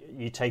and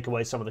you take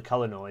away some of the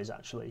colour noise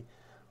actually,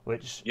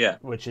 which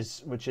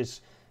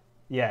is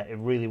it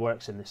really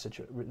works in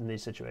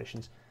these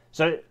situations.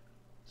 So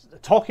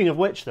talking of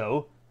which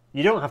though,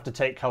 you don't have to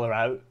take colour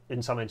out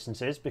in some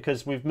instances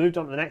because we've moved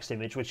on to the next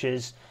image, which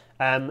is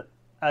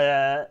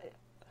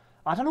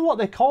I don't know what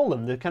they call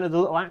them. The kind of the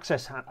little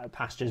access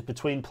passages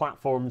between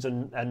platforms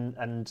and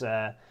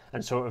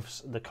sort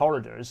of the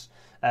corridors.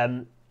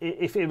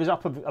 If it was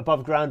up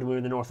above ground and we were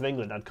in the north of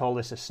England, I'd call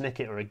this a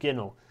snicket or a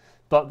ginnel.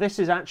 But this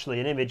is actually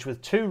an image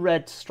with two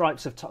red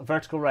stripes of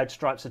vertical red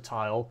stripes of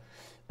tile,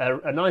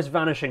 a nice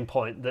vanishing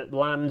point that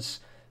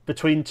lands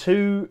between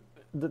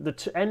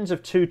the ends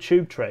of two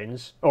tube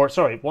trains,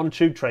 one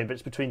tube train, but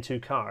it's between two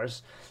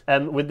cars,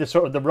 with the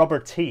sort of the rubber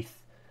teeth.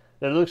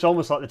 It looks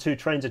almost like the two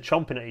trains are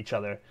chomping at each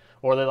other,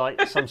 or they're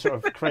like some sort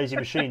of crazy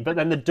machine. But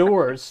then the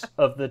doors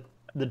of the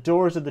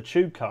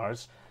tube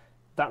cars,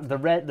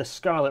 the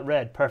scarlet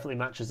red perfectly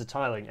matches the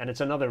tiling, and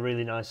it's another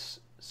really nice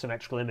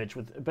symmetrical image.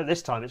 But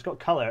this time it's got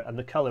colour, and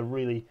the colour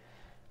really,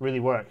 really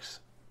works.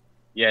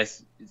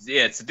 Yes,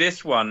 it's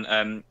this one,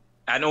 and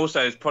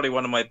also it's probably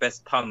one of my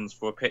best puns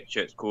for a picture.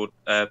 It's called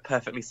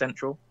Perfectly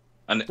Central.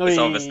 And it's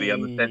obviously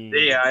on the center.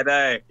 Yeah, I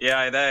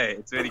know.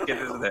 It's really good,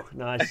 isn't it?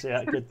 Nice,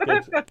 yeah, good.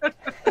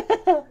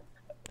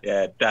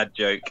 Yeah, dad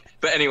joke.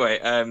 But anyway,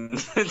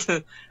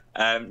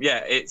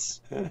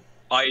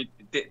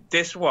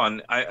 this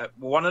one.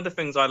 One of the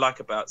things I like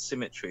about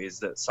symmetry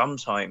is that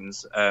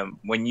sometimes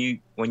when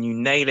you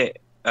nail it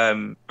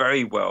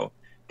very well,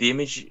 the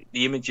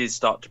images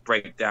start to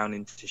break down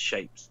into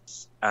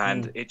shapes,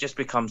 and it just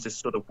becomes this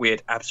sort of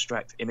weird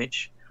abstract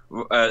image.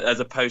 As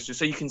opposed to,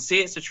 so you can see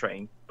it's a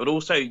train, but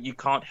also you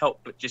can't help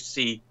but just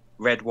see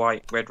red,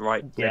 white, red,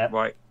 right, red,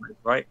 right, red,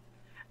 right,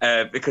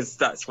 because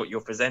that's what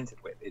you're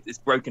presented with. It's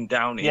broken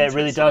down. Yeah, it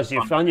really does.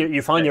 You find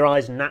your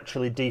eyes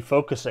naturally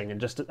defocusing,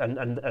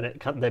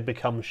 and they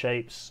become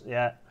shapes.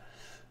 Yeah.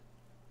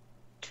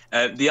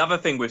 The other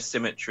thing with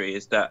symmetry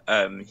is that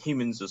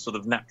humans are sort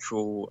of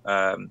natural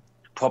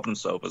problem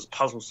solvers,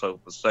 puzzle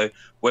solvers. So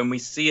when we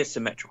see a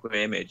symmetrical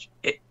image,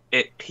 it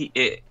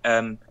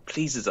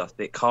pleases us,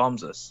 it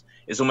calms us.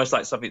 it's almost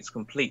like something's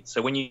complete.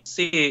 So when you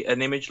see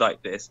an image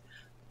like this,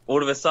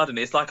 all of a sudden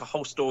it's like a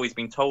whole story's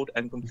been told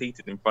and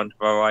completed in front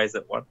of our eyes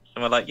at once.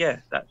 And we're like, yeah,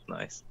 that's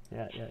nice.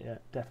 Yeah,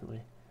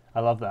 definitely. I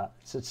love that.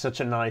 It's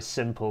such a nice,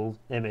 simple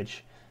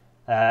image.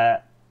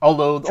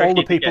 Although Tricky all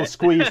the people to get.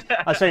 squeezed,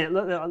 I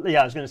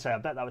was going to say, I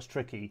bet that was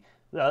tricky.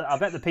 I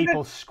bet the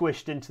people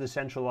squished into the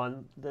Central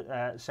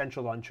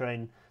Line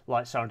train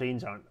like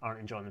sardines aren't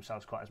enjoying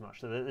themselves quite as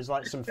much. So there's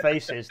like some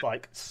faces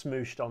like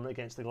smooshed on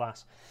against the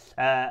glass.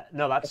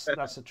 No,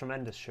 that's a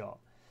tremendous shot.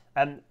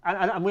 And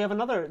we have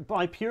another,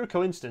 by pure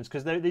coincidence,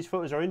 because these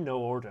photos are in no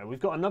order. We've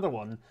got another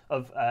one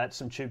of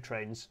some tube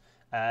trains.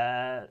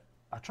 I'm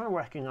trying to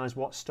recognise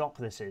what stop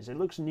this is. It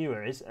looks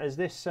newer. Is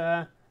this?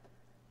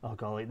 Oh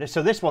golly!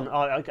 This one,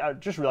 I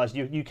just realised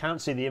you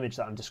can't see the image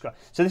that I'm describing.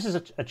 So this is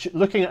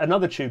looking at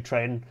another tube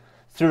train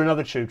through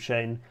another tube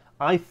train.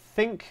 I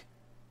think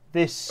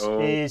this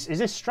is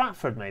this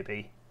Stratford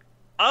maybe?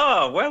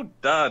 Oh, well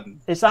done.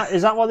 Is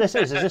that what this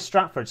is? Is this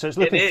Stratford? So it's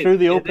looking through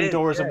the open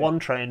doors of one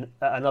train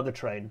at another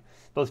train,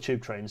 both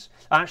tube trains.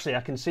 Actually,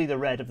 I can see the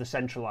red of the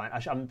Central Line.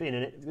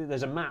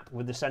 There's a map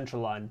with the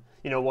Central Line.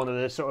 You know, one of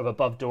the sort of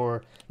above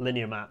door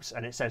linear maps,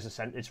 and it says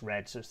it's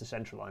red, so it's the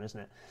Central Line,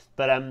 isn't it?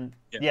 But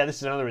this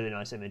is another really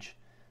nice image.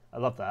 I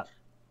love that.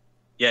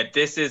 Yeah,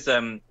 this is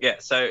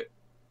So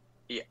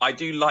I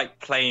do like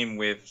playing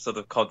with sort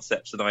of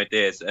concepts and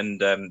ideas,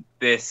 and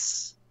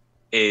this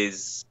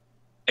is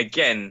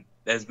again.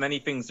 There's many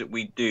things that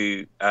we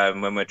do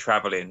when we're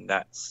traveling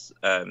that's,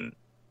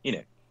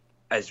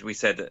 as we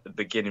said at the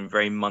beginning,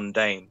 very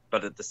mundane,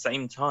 but at the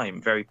same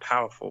time, very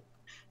powerful.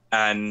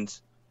 And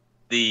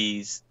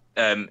these,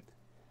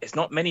 it's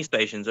not many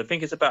stations. I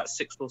think it's about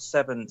 6 or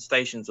 7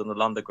 stations on the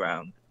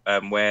Underground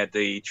where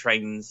the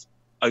trains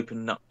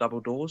open up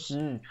double doors.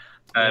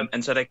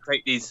 And so they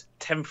create these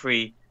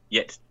temporary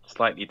yet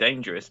slightly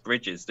dangerous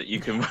bridges that you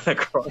can run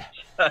across.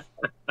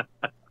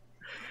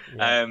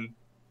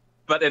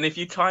 But then if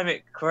you time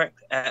it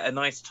correct at a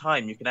nice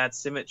time, you can add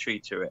symmetry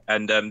to it.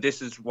 And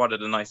this is one of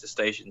the nicest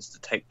stations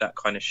to take that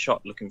kind of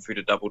shot looking through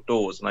the double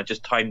doors. And I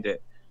just timed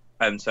it.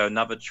 So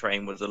another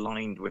train was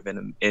aligned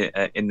within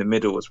in the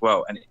middle as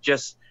well. And it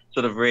just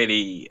sort of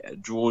really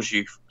draws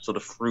you sort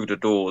of through the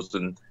doors.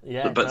 And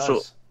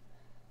the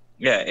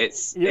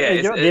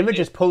image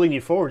is pulling you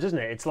forward, isn't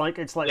it? It's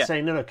like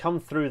saying, no, come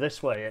through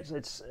this way.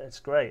 It's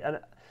great. And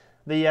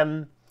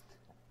the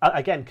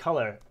again,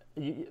 colour.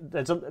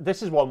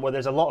 This is one where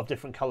there's a lot of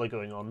different colour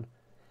going on,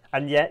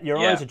 and yet your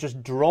eyes are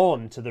just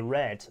drawn to the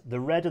red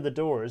of the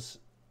doors.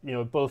 You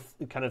know, both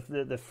kind of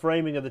the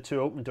framing of the two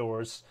open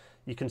doors.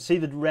 You can see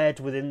the red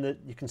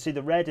you can see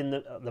the red in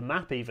the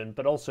map even,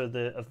 but also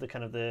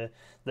the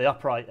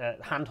upright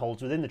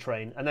handholds within the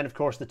train, and then of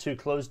course the two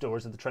closed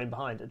doors of the train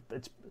behind.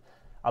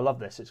 I love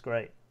this. It's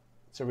great.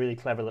 It's a really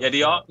clever little.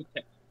 Yeah,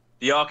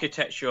 the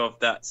architecture of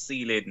that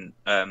ceiling.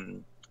 I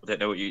don't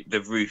know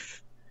the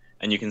roof.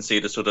 And you can see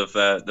the sort of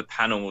the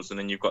panels, and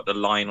then you've got the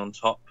line on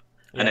top,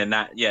 and then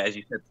that, as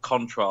you said,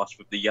 contrast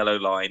with the yellow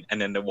line and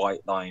then the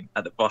white line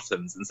at the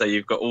bottoms, and so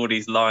you've got all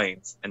these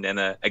lines, and then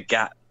a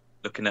gap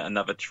looking at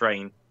another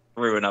train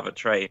through another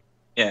train.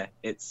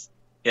 It's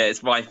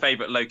my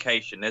favourite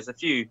location. There's a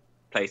few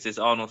places,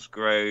 Arnold's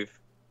Grove.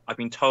 I've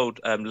been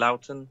told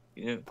Loughton,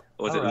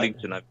 or is it right.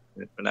 Luton? I've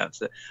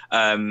pronounced it.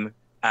 And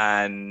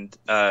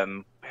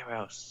where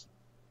else?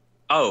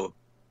 Oh,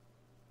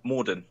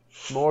 Morden.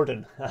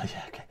 Morden.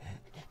 Okay.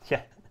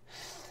 Yeah,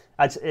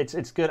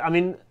 it's good. I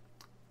mean,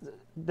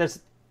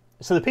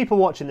 the people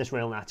watching this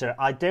Rail Natter,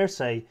 I dare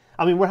say.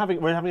 I mean, we're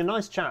having a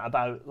nice chat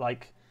about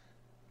like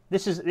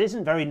it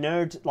isn't very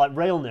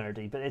rail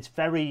nerdy, but it's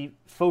very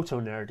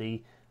photo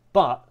nerdy.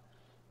 But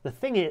the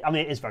thing is, I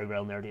mean, it is very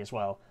rail nerdy as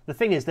well. The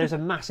thing is, there's a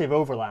massive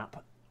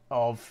overlap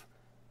of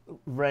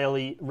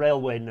railway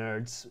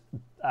nerds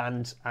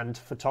and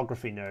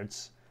photography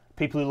nerds.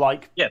 People who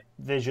like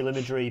visual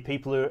imagery,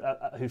 people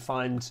who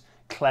find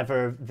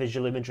clever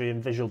visual imagery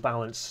and visual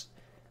balance,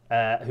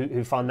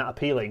 who find that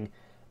appealing.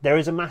 There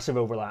is a massive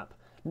overlap,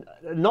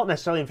 not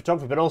necessarily in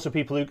photography, but also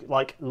people who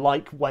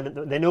like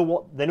when they know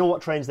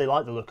what trains they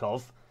like the look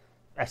of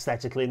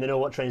aesthetically, and they know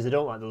what trains they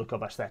don't like the look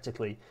of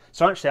aesthetically.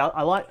 So actually,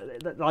 I like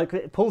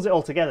it pulls it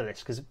all together.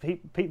 This because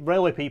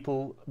railway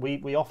people,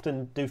 we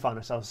often do find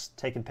ourselves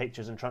taking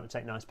pictures and trying to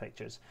take nice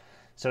pictures.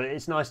 So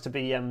it's nice to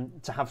be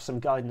to have some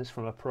guidance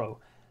from a pro.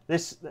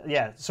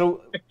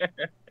 So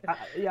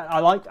I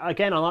like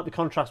the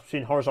contrast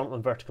between horizontal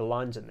and vertical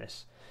lines in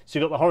this. So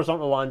you've got the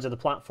horizontal lines of the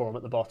platform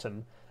at the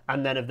bottom,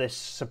 and then of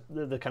this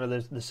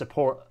the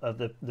support of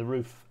the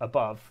roof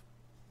above,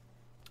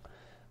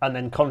 and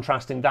then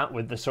contrasting that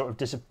with the sort of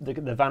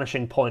the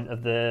vanishing point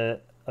of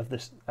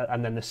this,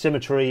 and then the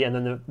symmetry, and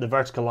then the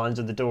vertical lines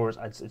of the doors.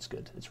 It's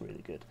good. It's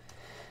really good.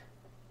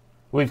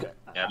 We've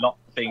lots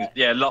of things.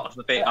 Lots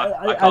of things.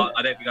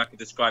 I don't think I could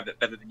describe that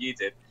better than you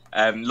did.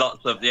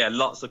 Lots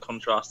of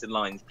contrasting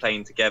lines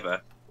playing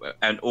together,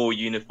 and all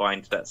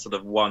unifying to that sort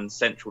of one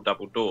central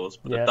double doors.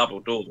 But the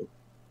double doors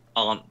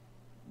aren't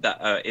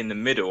that in the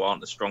middle aren't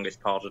the strongest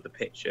part of the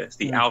picture. It's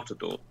the outer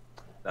doors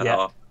that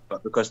are.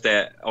 But because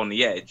they're on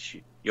the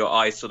edge, your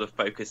eyes sort of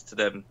focus to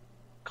them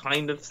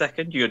kind of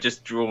second. You're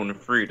just drawn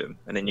through them,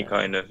 and then you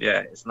kind of,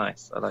 it's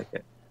nice. I like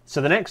it. So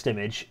the next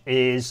image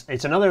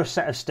it's another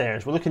set of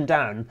stairs. We're looking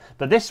down,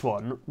 but this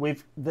one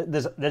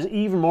there's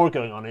even more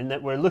going on in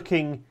that we're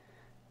looking.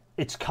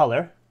 It's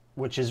color,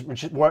 which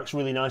works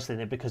really nicely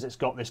in it because it's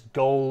got this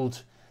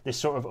gold, this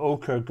sort of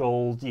ochre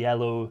gold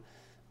yellow,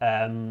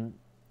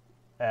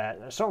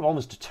 sort of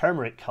almost a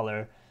turmeric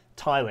color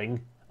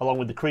tiling along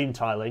with the cream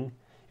tiling.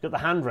 You've got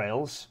the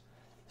handrails.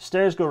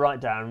 Stairs go right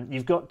down.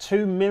 You've got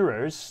two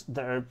mirrors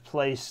that are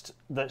placed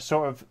that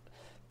sort of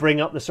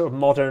bring up the sort of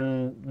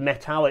modern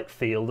metallic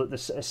feel, that the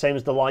same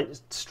as the light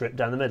strip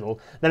down the middle.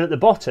 Then at the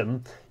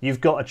bottom,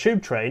 you've got a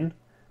tube train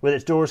with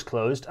its doors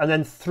closed, and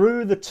then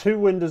through the two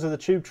windows of the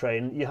tube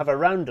train, you have a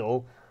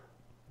roundel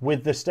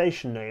with the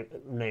station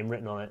name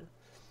written on it.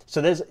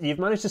 So you've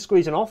managed to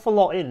squeeze an awful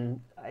lot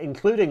in,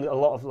 including a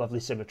lot of lovely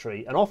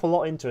symmetry, an awful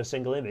lot into a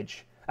single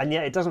image, and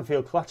yet it doesn't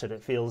feel cluttered.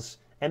 It feels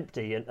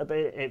empty, and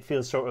it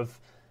feels sort of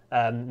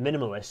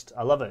minimalist.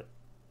 I love it.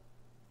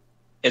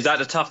 Is that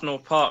the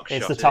Tufnell Park shot?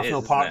 It's the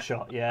Tufnell Park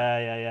shot.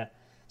 Yeah.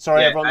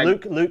 Sorry, everyone.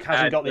 Luke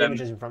hasn't got the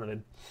images in front of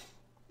him.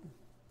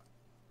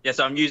 Yeah,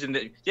 so I'm using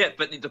the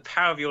but the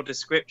power of your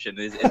description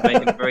is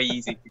making it very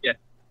easy to get.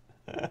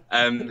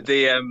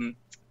 The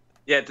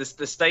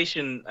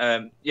station.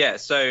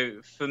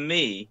 So for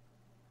me,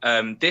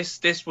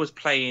 this was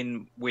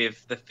playing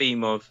with the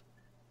theme of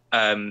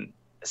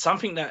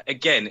something that,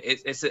 again,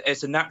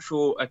 it's a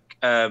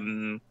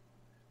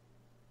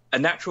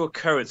natural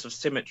occurrence of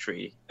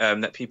symmetry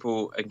that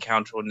people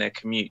encounter on their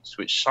commutes,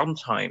 which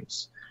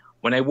sometimes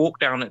when they walk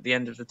down at the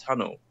end of the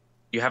tunnel,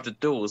 you have the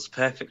doors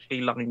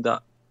perfectly lined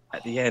up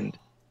at the end,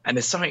 and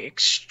there's something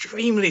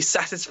extremely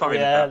satisfying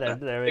about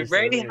that. It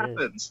rarely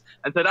happens.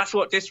 And so that's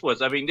what this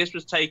was. I mean, this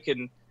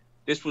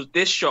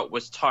shot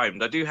was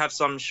timed. I do have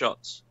some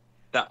shots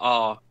that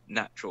are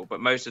natural, but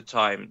most of the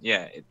time,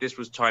 this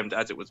was timed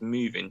as it was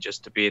moving,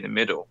 just to be in the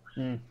middle,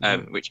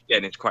 which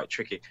again is quite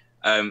tricky.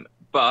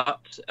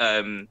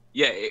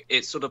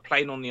 It's sort of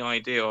playing on the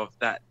idea of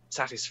that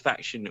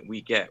satisfaction that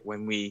we get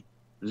when we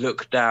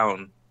look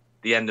down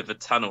the end of a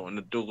tunnel and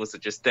the doors are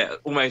just there,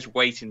 almost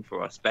waiting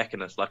for us,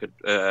 beckoning us like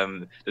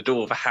the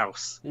door of a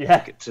house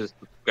to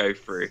go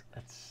through.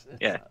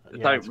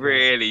 It's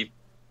really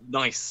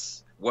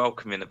nice,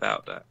 welcoming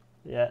about that.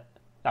 Yeah.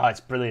 Oh, it's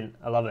brilliant.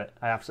 I love it.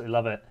 I absolutely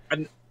love it.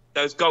 And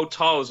those gold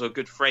tiles are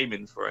good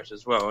framing for it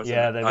as well. They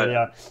really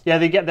are. Yeah,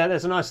 they get there.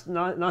 There's a nice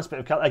bit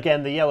of color.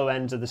 Again, the yellow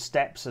ends of the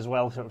steps as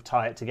well sort of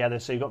tie it together.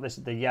 So you've got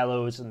the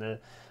yellows and then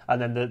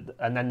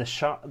the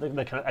sharp,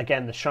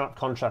 the sharp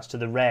contrast to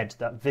the red,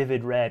 that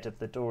vivid red of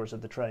the doors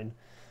of the train,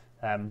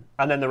 and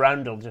then the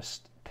roundel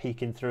just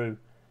peeking through.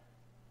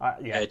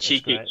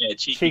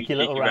 Cheeky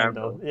little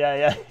roundel.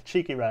 Yeah,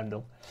 cheeky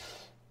roundel.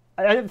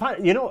 In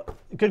fact,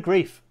 good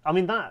grief. I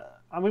mean,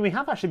 we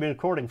have actually been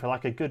recording for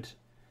like a good.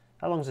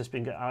 How long has this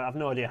been? I have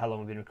no idea how long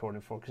we've been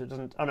recording for, because it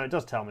doesn't. Oh no, it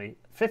does tell me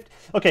 50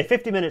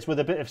 minutes with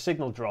a bit of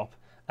signal drop,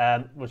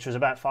 which was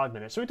about 5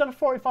 minutes. So we've done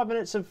 45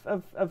 minutes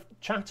of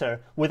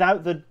chatter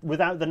without the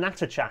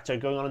natter chatter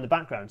going on in the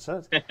background.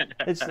 So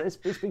it's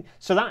been,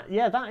 so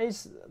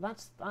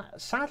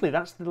sadly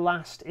that's the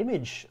last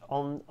image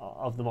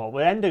of them all.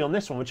 We're ending on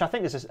this one, which I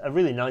think is a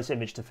really nice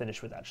image to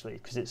finish with, actually,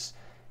 because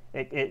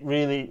it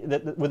really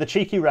with a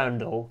cheeky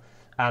roundel.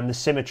 And the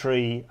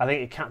symmetry, I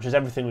think it captures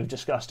everything we've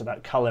discussed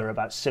about colour,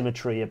 about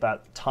symmetry,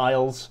 about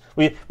tiles.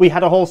 We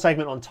had a whole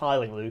segment on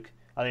tiling, Luke.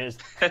 I think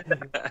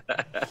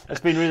it's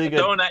been really good.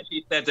 Someone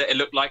actually said that it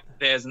looked like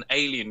there's an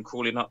alien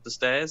crawling up the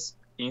stairs.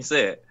 Can you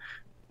see it?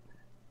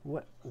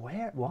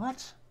 Where?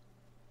 What?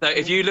 So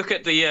if you look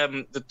at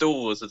the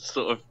doors of the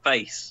sort of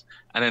face,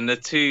 and then the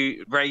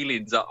two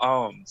railings are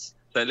arms,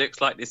 so it looks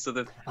like this sort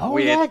of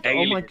weird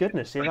alien. Oh my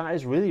goodness, that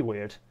is really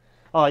weird.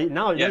 Oh,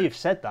 now you've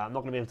said that, I'm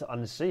not going to be able to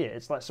unsee it.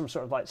 It's like some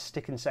sort of like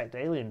stick insect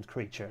alien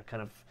creature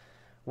kind of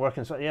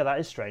working. So that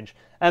is strange.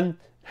 On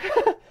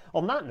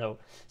that note,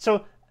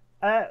 so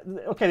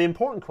the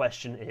important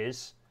question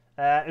is,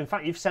 in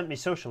fact, you've sent me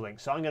social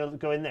links, so I'm going to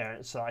go in there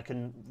so I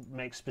can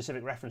make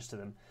specific reference to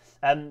them.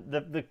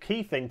 The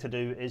key thing to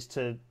do is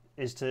to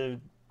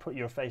put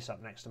your face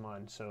up next to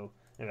mine. So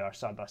here we are,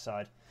 side by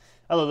side.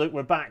 Hello, Luke.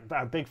 We're back.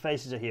 Our big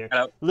faces are here.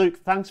 Hello. Luke,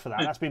 thanks for that.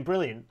 That's been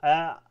brilliant.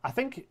 I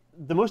think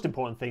the most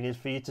important thing is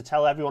for you to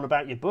tell everyone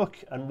about your book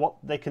and what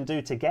they can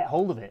do to get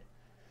hold of it.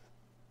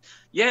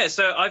 Yeah,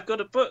 so I've got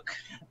a book,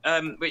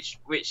 which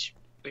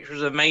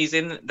was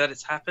amazing that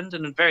it's happened,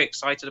 and I'm very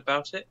excited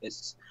about it.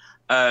 It's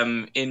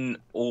in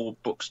all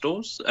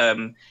bookstores.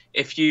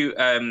 If you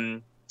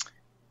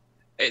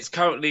it's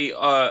currently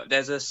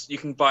you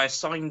can buy a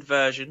signed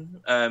version,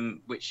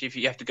 which if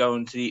you have to go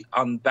onto the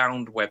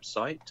Unbound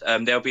website,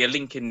 there'll be a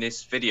link in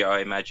this video, I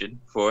imagine,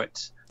 for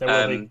it.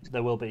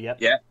 There will be, yep.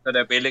 Yeah, so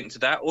there'll be a link to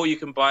that, or you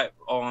can buy it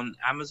on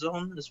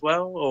Amazon as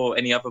well, or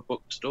any other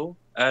bookstore.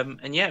 I'm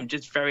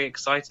just very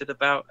excited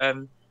about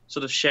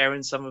sort of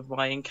sharing some of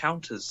my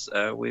encounters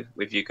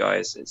with you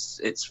guys.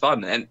 It's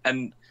fun,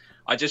 and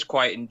I just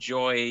quite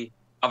enjoy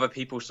other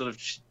people sort of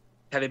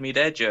telling me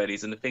their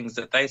journeys and the things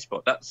that they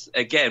spot. That's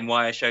again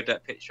why I showed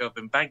that picture of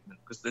Embankment,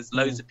 because there's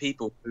loads of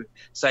people who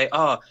say,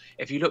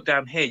 if you look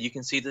down here, you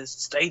can see the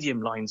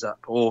stadium lines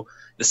up, or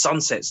the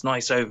sunset's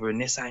nice over in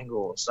this angle,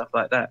 or stuff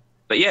like that.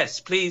 But yes,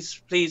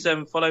 please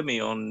follow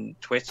me on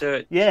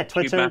Twitter. Yeah,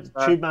 Twitter,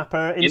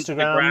 TubeMapper,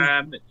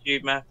 Instagram at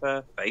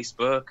TubeMapper,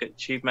 Facebook at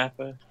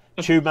TubeMapper.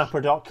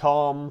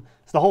 TubeMapper.com.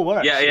 It's the whole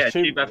works. Yeah,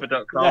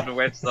 TubeMapper.com, the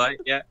website,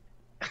 yeah.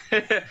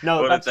 No,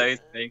 all of those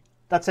things.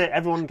 That's it.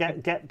 Everyone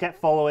get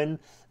following.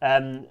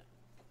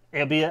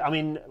 It'll be. I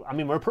mean,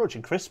 we're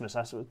approaching Christmas.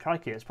 That's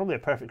crikey. It's probably a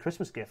perfect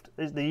Christmas gift.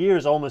 The year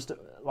is almost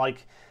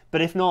like,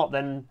 but if not,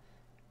 then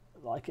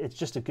like it's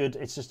just a good.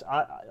 It's just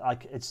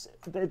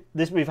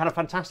this. We've had a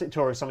fantastic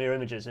tour of some of your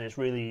images, and it's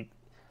really.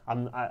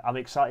 I'm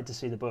excited to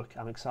see the book.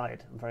 I'm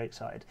excited. I'm very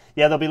excited.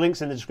 Yeah, there'll be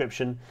links in the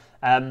description.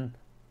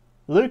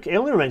 Luke, it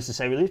only remains to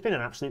say, really, it's been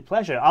an absolute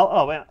pleasure.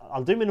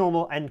 I'll do my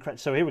normal end credit.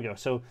 So here we go.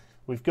 So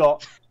we've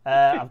got,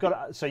 I've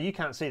got. So you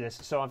can't see this.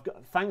 So I've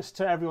got. Thanks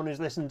to everyone who's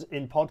listened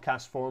in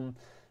podcast form,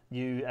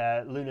 you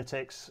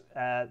lunatics,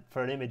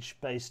 for an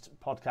image-based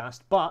podcast.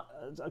 But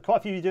quite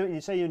a few of you do it, and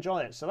you say you enjoy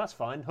it. So that's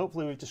fine.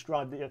 Hopefully we've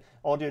described the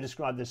audio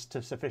described this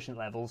to sufficient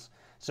levels.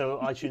 So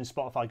iTunes,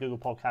 Spotify, Google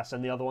Podcasts,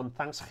 and the other one.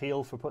 Thanks,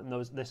 Giel, for putting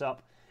this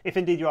up. If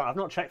indeed you are, I've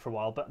not checked for a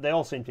while, but they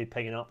all seem to be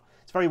pinging up.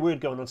 It's very weird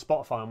going on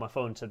Spotify on my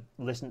phone to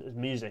listen to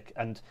music,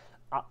 and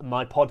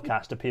my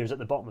podcast appears at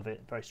the bottom of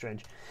it. Very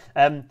strange.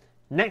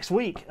 Next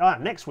week.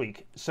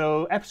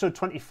 So episode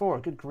 24.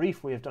 Good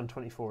grief, we have done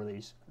 24 of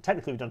these.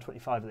 Technically, we've done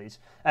 25 of these.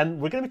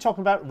 We're going to be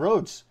talking about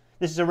roads.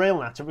 This is a rail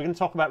natter. We're going to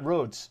talk about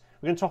roads.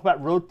 We're going to talk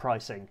about road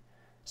pricing.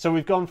 So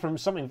we've gone from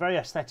something very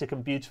aesthetic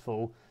and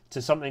beautiful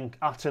to something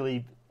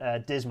utterly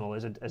dismal,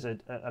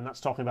 and that's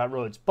talking about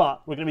roads.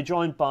 But we're going to be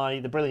joined by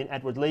the brilliant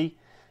Edward Lee.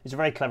 He's a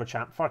very clever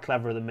chap, far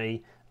cleverer than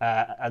me,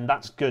 and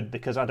that's good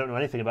because I don't know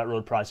anything about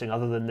road pricing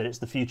other than that it's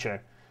the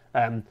future.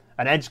 And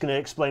Ed's going to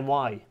explain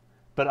why,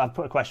 but I've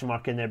put a question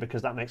mark in there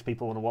because that makes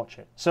people want to watch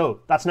it. So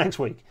that's next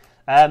week.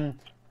 Follow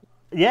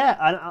me in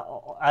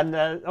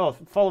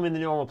the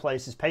normal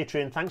places.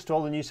 Patreon. Thanks to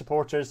all the new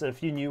supporters. There are a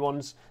few new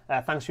ones.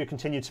 Thanks for your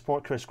continued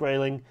support, Chris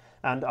Grayling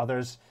and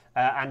others.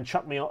 And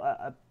chuck me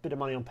a bit of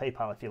money on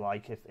PayPal if you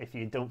like, if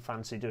you don't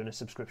fancy doing a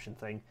subscription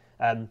thing.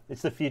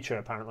 It's the future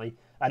apparently,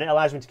 and it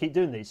allows me to keep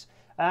doing these.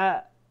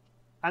 No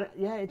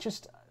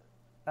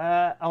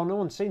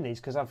one's seen these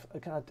because I'll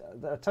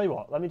tell you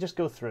what. Let me just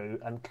go through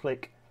and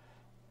click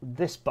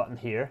this button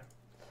here,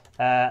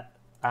 and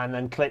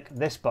then click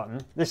this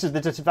button. This is the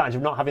disadvantage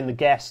of not having the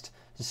guest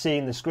to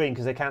seeing the screen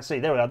because they can't see.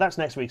 There we are. That's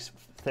next week's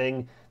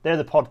thing. They're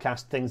the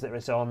podcast things that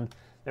it's on.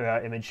 There we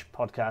are. Image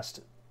podcast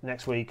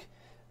next week.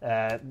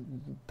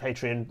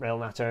 Patreon, Rail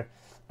Natter,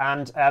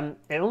 and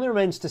it only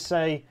remains to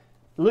say,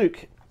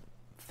 Luke,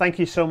 thank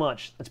you so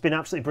much. It's been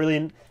absolutely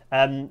brilliant.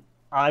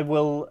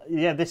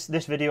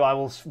 This video I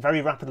will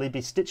very rapidly be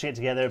stitching it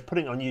together,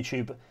 putting it on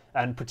YouTube,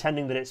 and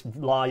pretending that it's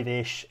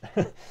live-ish.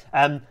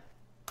 How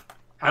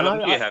long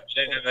do you have?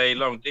 You don't have very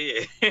long, do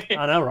you?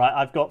 I know, right?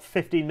 I've got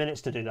 15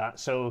 minutes to do that,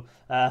 so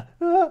I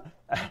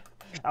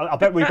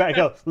bet we better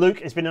go.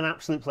 Luke, it's been an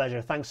absolute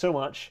pleasure. Thanks so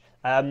much.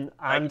 And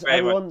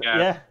everyone,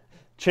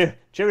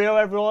 cheerio,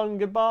 everyone.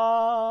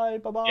 Goodbye.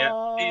 Bye bye.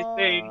 Yeah, see you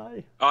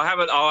soon.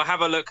 I'll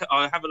have a look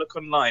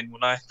online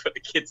when I put the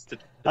kids to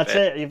bed. That's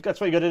it.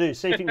 That's what you got to do.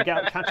 See if you can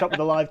catch up with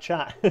the live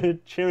chat.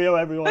 Cheerio,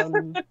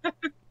 everyone.